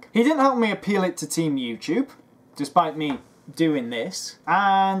video back. He didn't help me appeal it to Team YouTube, despite me doing this.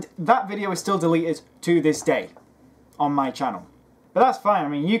 And that video is still deleted to this day on my channel. But that's fine. I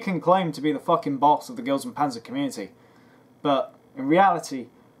mean, you can claim to be the fucking boss of the Girls and Panzer community. But in reality,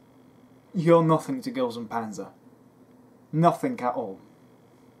 you're nothing to Girls and Panzer. Nothing at all.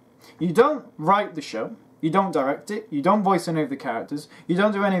 You don't write the show. You don't direct it. You don't voice any of the characters. You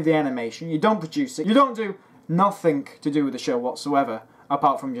don't do any of the animation. You don't produce it. You don't do nothing to do with the show whatsoever,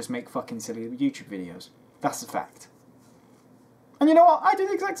 apart from just make fucking silly YouTube videos. That's a fact. And you know what? I do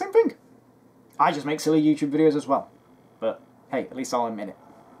the exact same thing. I just make silly YouTube videos as well. But hey, at least I'll admit it.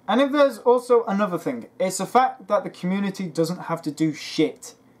 And if there's also another thing, it's the fact that the community doesn't have to do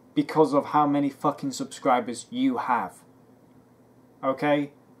shit because of how many fucking subscribers you have.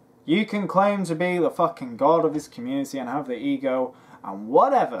 Okay? You can claim to be the fucking god of this community and have the ego and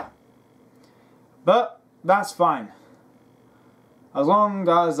whatever. But that's fine. As long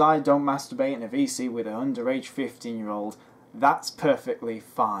as I don't masturbate in a VC with an underage 15-year-old, that's perfectly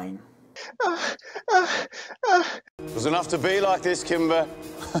fine. Doesn't have to be like this, Kimber.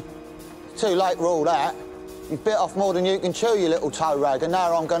 Too late for all that. You bit off more than you can chew, you little toe rag, and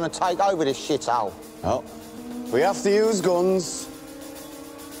now I'm going to take over this shithole. Oh, we have to use guns.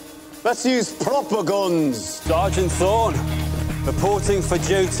 Let's use proper guns. Sergeant Thorne, reporting for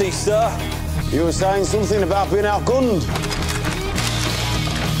duty, sir. You were saying something about being outgunned.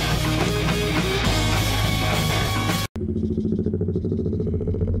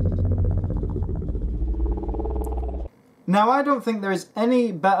 Now, I don't think there is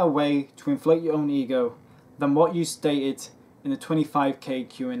any better way to inflate your own ego than what you stated in the 25k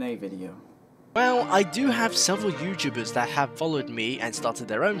Q&A video. Well, I do have several YouTubers that have followed me and started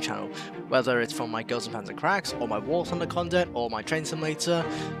their own channel, whether it's from my Girls and Panzer Cracks, or my War Thunder content, or my Train Simulator.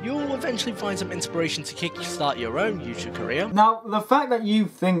 You'll eventually find some inspiration to kickstart your own YouTube career. Now, the fact that you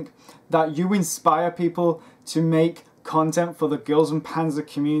think that you inspire people to make content for the Girls and Panzer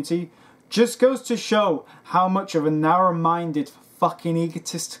community just goes to show how much of a narrow-minded, fucking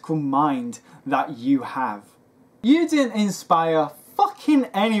egotistical mind that you have. You didn't inspire fucking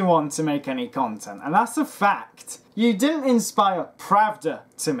anyone to make any content, and that's a fact. You didn't inspire Pravda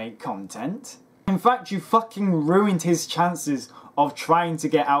to make content. In fact, you fucking ruined his chances of trying to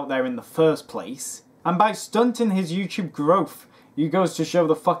get out there in the first place. And by stunting his YouTube growth, you goes to show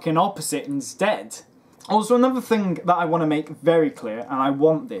the fucking opposite instead. Also, another thing that I want to make very clear, and I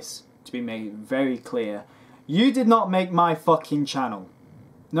want this to be made very clear, you did not make my fucking channel.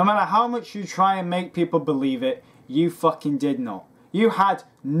 No matter how much you try and make people believe it, you fucking did not. You had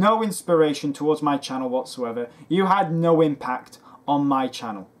no inspiration towards my channel whatsoever. You had no impact on my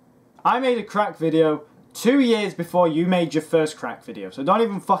channel. I made a crack video 2 years before you made your first crack video, so don't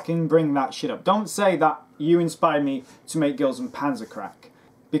even fucking bring that shit up. Don't say that you inspired me to make Girls and Panzer crack,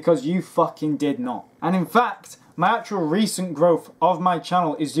 because you fucking did not. And in fact, my actual recent growth of my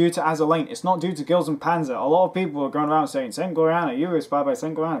channel is due to Azalane. It's not due to Girls and Panzer. A lot of people are going around saying, Saint Gloriana, you were inspired by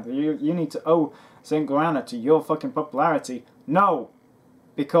Saint Gloriana. You need to owe Saint Gloriana to your fucking popularity. No,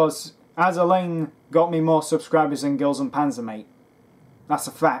 because Azalane got me more subscribers than Girls and Panzer, mate. That's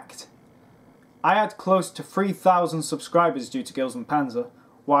a fact. I had close to 3,000 subscribers due to Girls and Panzer,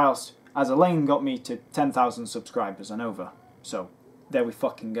 whilst Azalane got me to 10,000 subscribers and over. So, there we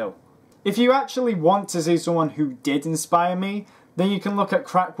fucking go. If you actually want to see someone who did inspire me, then you can look at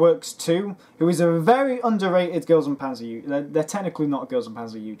Crackworks 2, who is a very underrated Girls and Panzer. They're technically not a Girls and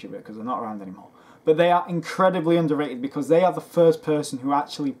Panzer YouTuber because they're not around anymore. But they are incredibly underrated because they are the first person who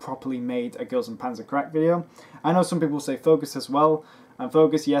actually properly made a Girls and Panzer crack video. I know some people say Focus as well, and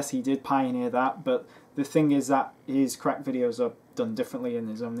Focus, yes, he did pioneer that, but the thing is that his crack videos are done differently in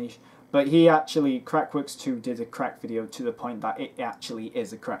his own niche. But he actually, Crackworks 2 did a crack video to the point that it actually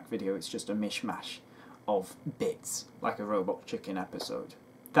is a crack video. It's just a mishmash of bits, like a Robot Chicken episode.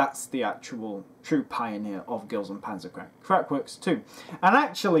 That's the actual true pioneer of Girls and Panzer crack. Crackworks 2. And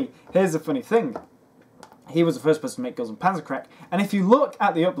actually, here's the funny thing. He was the first person to make Girls and Panzer crack. And if you look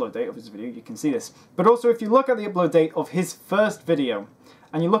at the upload date of his video, you can see this. But also, if you look at the upload date of his first video,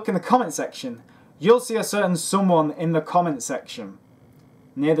 and you look in the comment section, you'll see a certain someone in the comment section,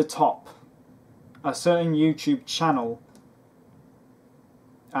 near the top. A certain YouTube channel.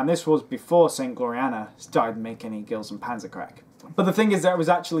 And this was before St. Gloriana started making any Girls and Panzer crack. But the thing is that it was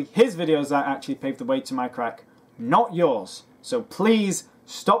actually his videos that actually paved the way to my crack, not yours. So please,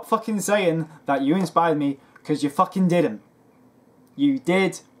 stop fucking saying that you inspired me, because you fucking didn't. You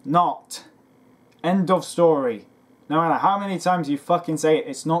did not. End of story. No matter how many times you fucking say it,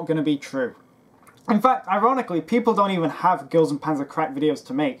 it's not going to be true. In fact, ironically, people don't even have Girls and Panzer crack videos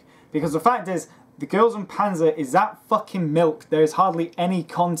to make, because the fact is, the Girls and Panzer is that fucking milk, there is hardly any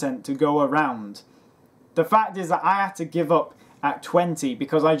content to go around. The fact is that I had to give up at 20,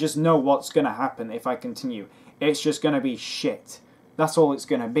 because I just know what's going to happen if I continue. It's just going to be shit. That's all it's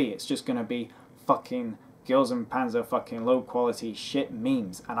going to be. It's just going to be fucking Girls and Panzer fucking low quality shit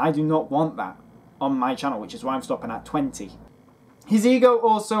memes. And I do not want that on my channel, which is why I'm stopping at 20. His ego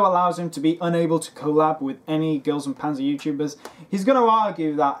also allows him to be unable to collab with any Girls and Panzer YouTubers. He's going to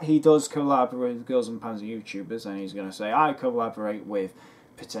argue that he does collaborate with Girls and Panzer YouTubers, and he's going to say, I collaborate with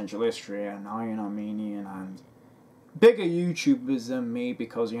Potential History and Iron Armenian and bigger YouTubers than me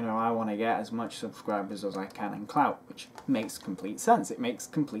because, you know, I want to get as much subscribers as I can and clout, which makes complete sense. It makes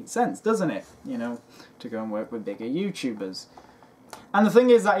complete sense, doesn't it? You know, to go and work with bigger YouTubers. And the thing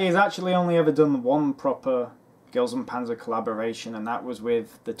is that he's actually only ever done one proper Girls and Panzer collaboration, and that was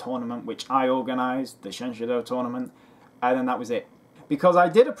with the tournament which I organised, the Shenshadou tournament, and then that was it. Because I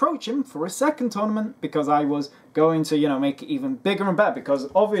did approach him for a second tournament, because I was going to, you know, make it even bigger and better, because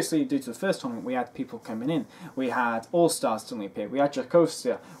obviously due to the first tournament we had people coming in. We had All-Stars suddenly appear, we had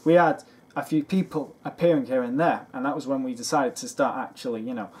Jacostia, we had a few people appearing here and there, and that was when we decided to start actually,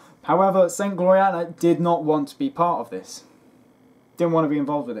 you know. However, St. Gloriana did not want to be part of this. Didn't want to be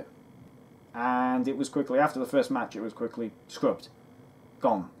involved with it. And it was quickly, after the first match, it was quickly scrubbed.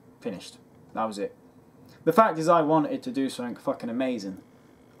 Gone. Finished. That was it. The fact is I wanted to do something fucking amazing.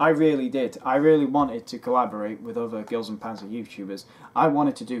 I really did. I really wanted to collaborate with other Girls and Panzer YouTubers. I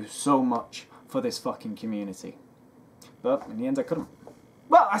wanted to do so much for this fucking community. But in the end I couldn't.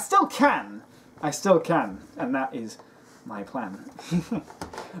 Well, I still can. I still can. And that is my plan.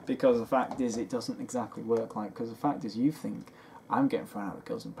 Because the fact is it doesn't exactly work like, because the fact is you think I'm getting thrown out of the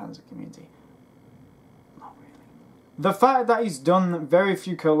Girls and Panzer community. Not really. The fact that he's done very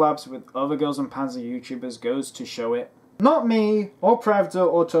few collabs with other Girls and Panzer YouTubers goes to show it. Not me, or Pravda,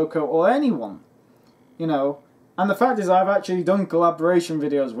 or Toko, or anyone. You know. And the fact is I've actually done collaboration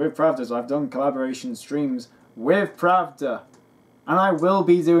videos with Pravda, so I've done collaboration streams with Pravda. And I will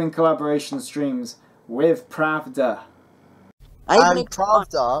be doing collaboration streams with Pravda. And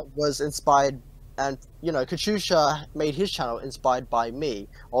Pravda was inspired, and, you know, Katusha made his channel inspired by me.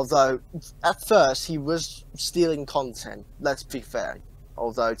 Although, at first, he was stealing content, let's be fair.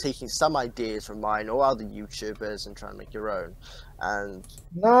 Although, taking some ideas from mine or other YouTubers and trying to make your own. And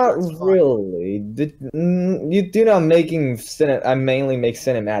not really. You do not making I mainly make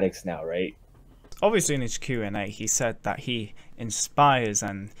cinematics now, right? Obviously, in his Q&A, he said that he inspires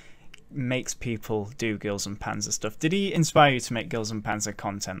and makes people do Girls and Panzer stuff. Did he inspire you to make Girls and Panzer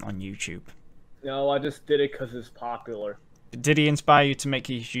content on YouTube? No, I just did it because it's popular. Did he inspire you to make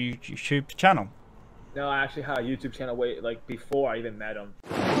his YouTube channel? No, I actually had a YouTube channel like before I even met him.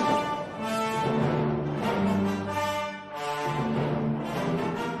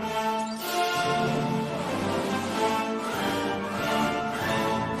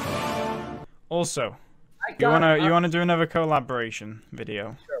 Also, you wanna do another collaboration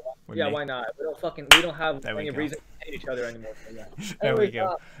video? Sure. With yeah, me? why not? We don't have any reason to hate each other anymore. So yeah. There we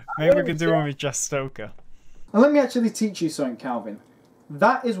go. Maybe we could do one with Jess Stoker. And let me actually teach you something, Calvin.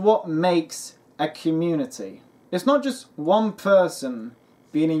 That is what makes a community. It's not just one person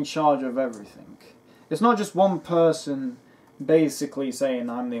being in charge of everything. It's not just one person basically saying,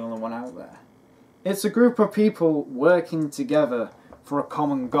 I'm the only one out there. It's a group of people working together for a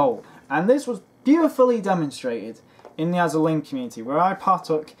common goal. And this was beautifully demonstrated in the Azaleen community, where I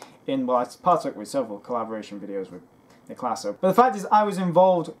partook in, well, I partook with several collaboration videos with Niclasso. But the fact is, I was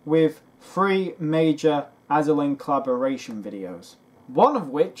involved with 3 major Azaleen collaboration videos. One of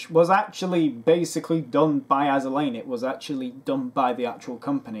which was actually basically done by Azaleen. It was actually done by the actual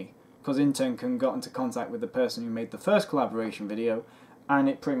company, because Intern got into contact with the person who made the first collaboration video, and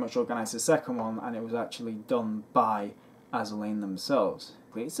it pretty much organised the second one, and it was actually done by Azaleen themselves.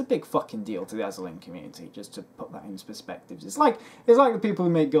 It's a big fucking deal to the Azaleen community, just to put that into perspective. It's like the people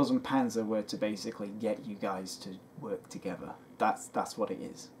who make Girls and Panzer were to basically get you guys to work together. That's what it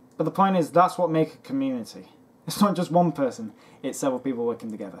is. But the point is, that's what makes a community. It's not just one person, it's several people working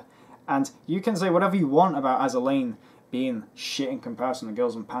together. And you can say whatever you want about Azalaine being shit in comparison to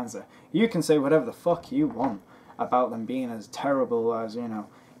Girls and Panzer. You can say whatever the fuck you want about them being as terrible as, you know.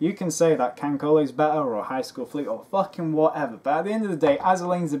 You can say that Kankole's better or High School Fleet or fucking whatever. But at the end of the day,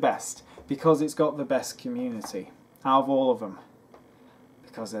 Azalaine's the best. Because it's got the best community out of all of them.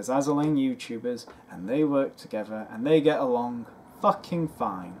 Because there's Azalaine YouTubers and they work together and they get along fucking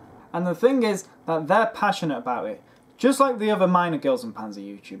fine. And the thing is that they're passionate about it. Just like the other minor Girls and Panzer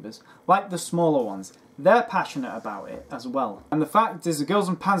YouTubers, like the smaller ones, they're passionate about it as well. And the fact is the Girls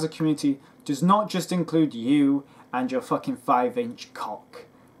and Panzer community does not just include you and your fucking 5-inch cock.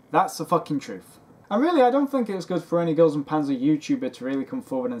 That's the fucking truth. And really, I don't think it's good for any Girls and Panzer YouTuber to really come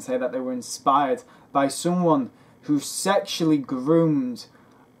forward and say that they were inspired by someone who sexually groomed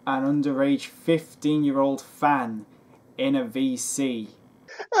an underage 15-year-old fan in a VC.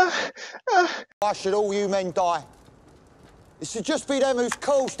 Why should all you men die? It should just be them who's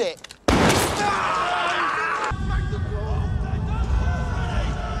caused it.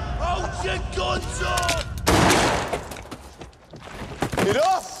 Hold your guns up!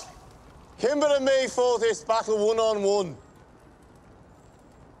 Enough! Kimber and me fought this battle one-on-one.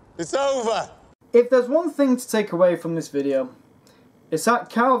 It's over. If there's one thing to take away from this video, it's that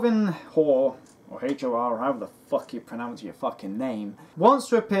Calvin Hoare, or H-O-R, or however the fuck you pronounce your fucking name, wants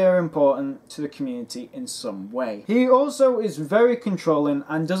to appear important to the community in some way. He also is very controlling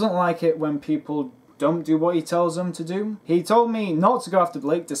and doesn't like it when people don't do what he tells them to do. He told me not to go after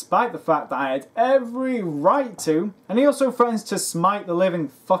Blake despite the fact that I had every right to, and he also threatens to smite the living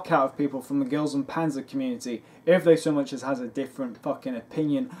fuck out of people from the Girls and Panzer community if they so much as has a different fucking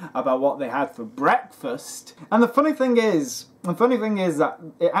opinion about what they had for breakfast. And the funny thing is that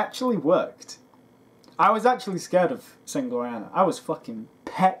it actually worked. I was actually scared of Gloriana. I was fucking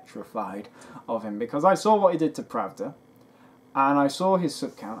petrified of him because I saw what he did to Pravda. And I saw his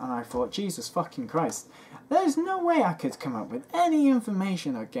sub count and I thought, Jesus fucking Christ, there's no way I could come up with any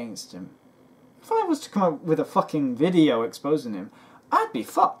information against him. If I was to come up with a fucking video exposing him, I'd be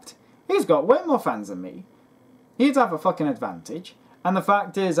fucked. He's got way more fans than me. He'd have a fucking advantage. And the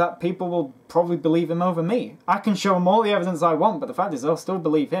fact is that people will probably believe him over me. I can show them all the evidence I want, but the fact is they'll still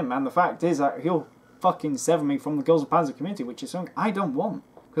believe him. And the fact is that he'll fucking sever me from the Girls and Panzer community, which is something I don't want.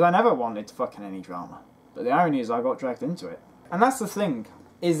 Because I never wanted fucking any drama. But the irony is I got dragged into it. And that's the thing,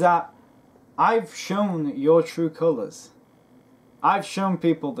 is that I've shown your true colours. I've shown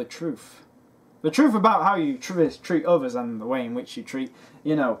people the truth. The truth about how you treat others and the way in which you treat,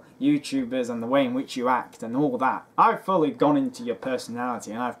 you know, YouTubers and the way in which you act and all that. I've fully gone into your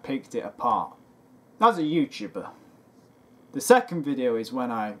personality and I've picked it apart. As a YouTuber. The second video is when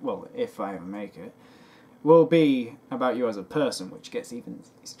well, if I ever make it, will be about you as a person, which gets even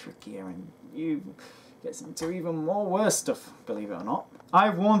trickier and gets into even more worse stuff, believe it or not.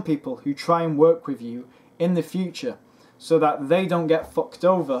 I've warned people who try and work with you in the future so that they don't get fucked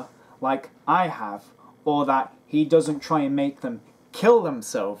over like I have, or that he doesn't try and make them kill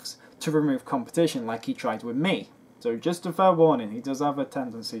themselves to remove competition like he tried with me. So just a fair warning, he does have a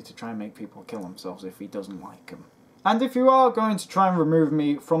tendency to try and make people kill themselves if he doesn't like them. And if you are going to try and remove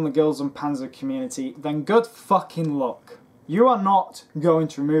me from the Girls and Panzer community, then good fucking luck. You are not going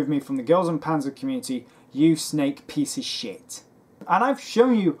to remove me from the Girls and Panzer community, you snake piece of shit. And I've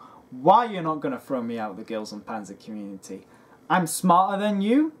shown you why you're not going to throw me out of the Girls and Panzer community. I'm smarter than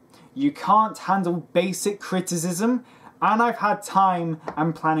you, you can't handle basic criticism, and I've had time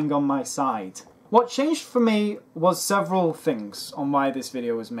and planning on my side. What changed for me was several things on why this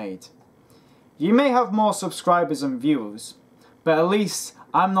video was made. You may have more subscribers and viewers, but at least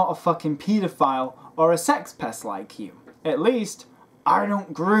I'm not a fucking paedophile or a sex pest like you. At least, I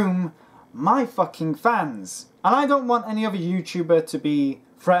don't groom my fucking fans. And I don't want any other YouTuber to be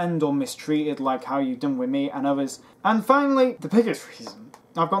threatened or mistreated like how you've done with me and others. And finally, the biggest reason,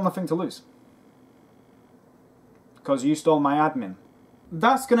 I've got nothing to lose. Because you stole my admin.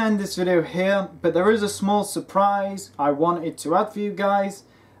 That's going to end this video here, but there is a small surprise I wanted to add for you guys.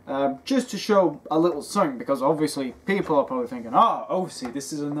 Just to show a little something, because obviously people are probably thinking, oh, OC,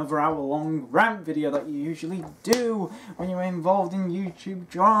 this is another hour-long rant video that you usually do when you're involved in YouTube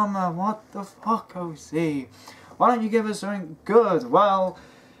drama. What the fuck, OC? Why don't you give us something good? Well,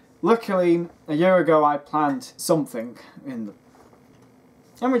 luckily, a year ago I planned something in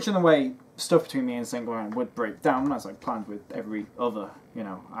which, in a way, stuff between me and StGGC would break down, as I planned with every other, you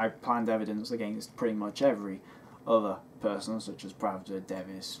know, I planned evidence against pretty much every other person, such as Pravda,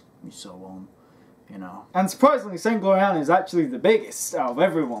 Deviss, and so on, you know. And surprisingly, St. Gloriana is actually the biggest out of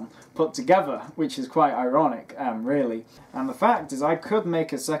everyone put together, which is quite ironic, really. And the fact is, I could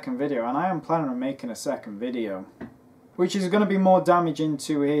make a second video, and I am planning on making a second video, which is going to be more damaging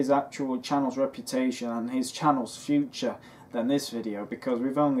to his actual channel's reputation and his channel's future than this video, because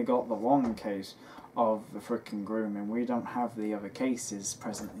we've only got the one case of the frickin' grooming. We don't have the other cases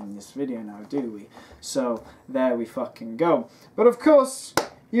present in this video now, do we? So there we fucking go. But of course,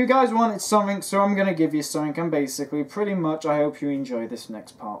 you guys wanted something, so I'm gonna give you something, and basically, pretty much, I hope you enjoy this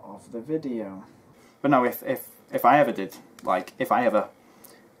next part of the video. But no, if I ever did, like, if I ever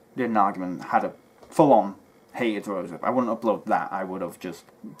did an argument, had a full-on hated Rose Whip, I wouldn't upload that, I would have just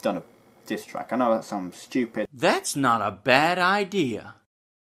done a diss track. I know that sounds stupid. That's not a bad idea.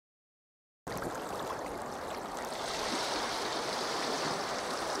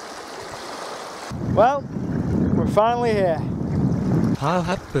 Well, we're finally here.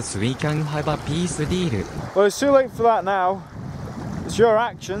 Perhaps we can have a peace deal. Well, it's too late for that now. It's your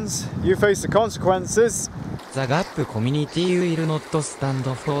actions. You face the consequences. The Gap community will not stand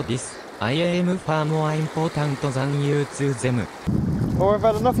for this. I am far more important than you to them. Well, we've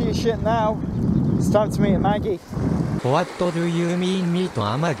had enough of your shit now. It's time to meet Maggie. What do you mean meet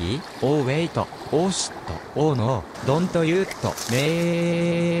a Maggie? Oh wait, oh shit, oh no, don't you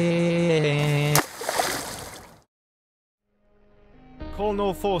me. Call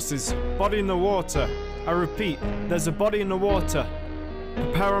all forces. Body in the water. I repeat, there's a body in the water.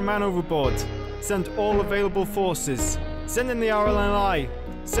 Prepare a man overboard. Send all available forces. Send in the RLNI.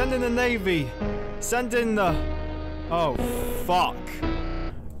 Send in the Navy. Send in the... Oh, fuck.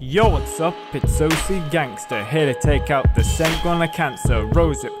 Yo, what's up? It's OC Gangsta, here to take out the St. Gloriana cancer.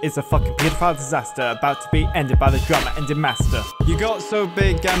 Rose Whip is a fucking pedophile disaster, about to be ended by the drama ending master. You got so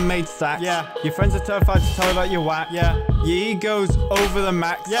big and made stacks. Yeah. Your friends are terrified to tell you about your whack. Yeah. Your ego's over the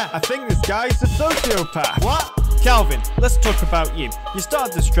max. Yeah. I think this guy's a sociopath. What? Calvin, let's talk about you. You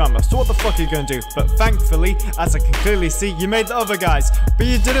started this drama, so what the fuck are you gonna do? But thankfully, as I can clearly see, you made the other guys, but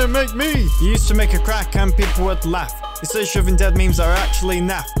you didn't make me. You used to make a crack and people would laugh. You say shoving dead memes are actually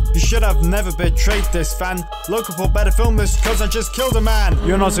naff. You should have never betrayed this fan. Local Paul better film this, cause I just killed a man.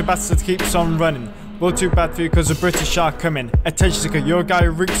 You're not a bastard that keeps on running. Well, too bad for you, cause the British are coming. Attention seeker, you're a guy who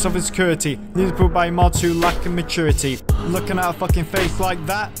reeks of insecurity. Needs to put by mods who lack in maturity. Looking at a fucking face like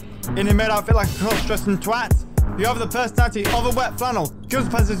that, in a made outfit like a cross-dressing twat. You have the personality of a wet flannel. Gills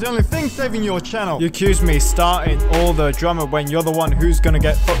Pants is the only thing saving your channel. You accuse me starting all the drama when you're the one who's gonna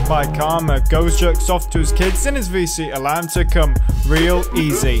get fucked by karma. Goes jerks off to his kids in his VC, allow him to come real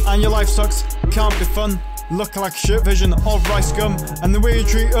easy. And your life sucks, can't be fun. Looking like a shit vision of rice gum. And the way you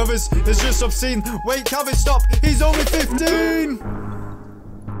treat others is just obscene. Wait, Calvin, stop, he's only 15!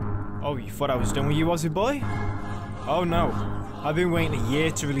 Oh, you thought I was done with you, Aussie boy? Oh no, I've been waiting a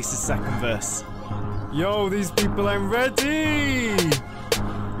year to release the second verse. Yo, these people ain't ready!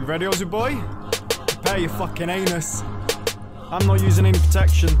 You ready, Aussie boy? Prepare your fucking anus. I'm not using any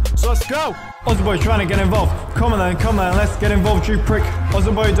protection, so let's go! Aussie boy trying to get involved. Come on then, let's get involved, you prick.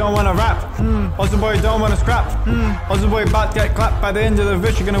 Aussie boy don't wanna rap. Aussie boy don't wanna scrap. Aussie boy about to get clapped by the end of the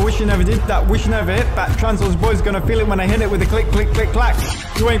verse. You're gonna wish you never did that, wish you never hit back. Trans Aussie boy's gonna feel it when I hit it with a click, click, click, clack.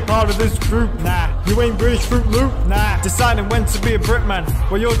 You ain't part of this group, nah. You ain't British Fruit Loop, nah. Deciding when to be a Brit man.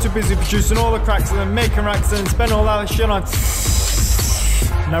 Well, you're too busy producing all the cracks and then making racks and spend all that shit on.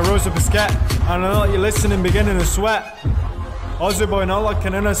 Now Rose Whip a scat, and I know you're listening, beginning to sweat. Aussie boy not like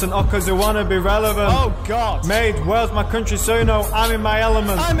an innocent cause they wanna be relevant. Oh god. Made, Wales my country, so you know I'm in my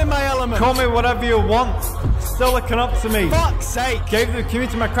element. I'm in my element. Call me whatever you want. Still looking up to me. Fuck's sake. Gave the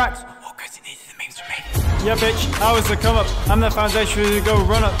community my cracks. Oh, cause you needed the memes from me. Yeah bitch, I was the come up. I'm the foundation for you to go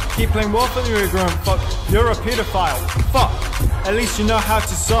run up. Keep playing Warfare and you're a grown fuck. You're a pedophile. Fuck. At least you know how to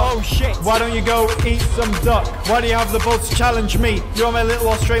suck. Oh shit. Why don't you go eat some duck? Why do you have the balls to challenge me? You're my little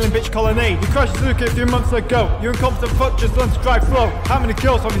Australian bitch colony. You crushed Nuke a few months ago. You incompetent fuck just learn to drive slow. How many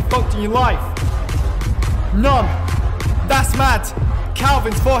girls have you fucked in your life? None. That's mad.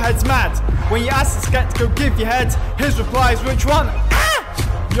 Calvin's forehead's mad. When you ask the Skit to go give your head, his reply is which one?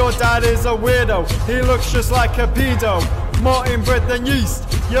 Ah! Your dad is a weirdo. He looks just like a pedo. More inbred than yeast.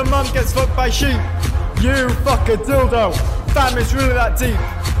 Your mum gets fucked by sheep. You fuck a dildo. Damn, it's really that deep.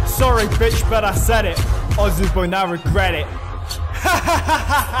 Sorry, bitch, but I said it. Aussie boy now regret it.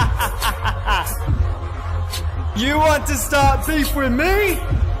 You want to start beef with me?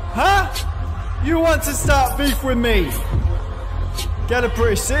 Huh? You want to start beef with me? Get a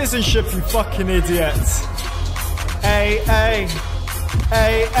British citizenship, you fucking idiot. Ay, ay.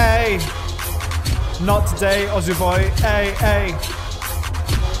 Ay, ay. Not today, Aussie boy. Ay, ay.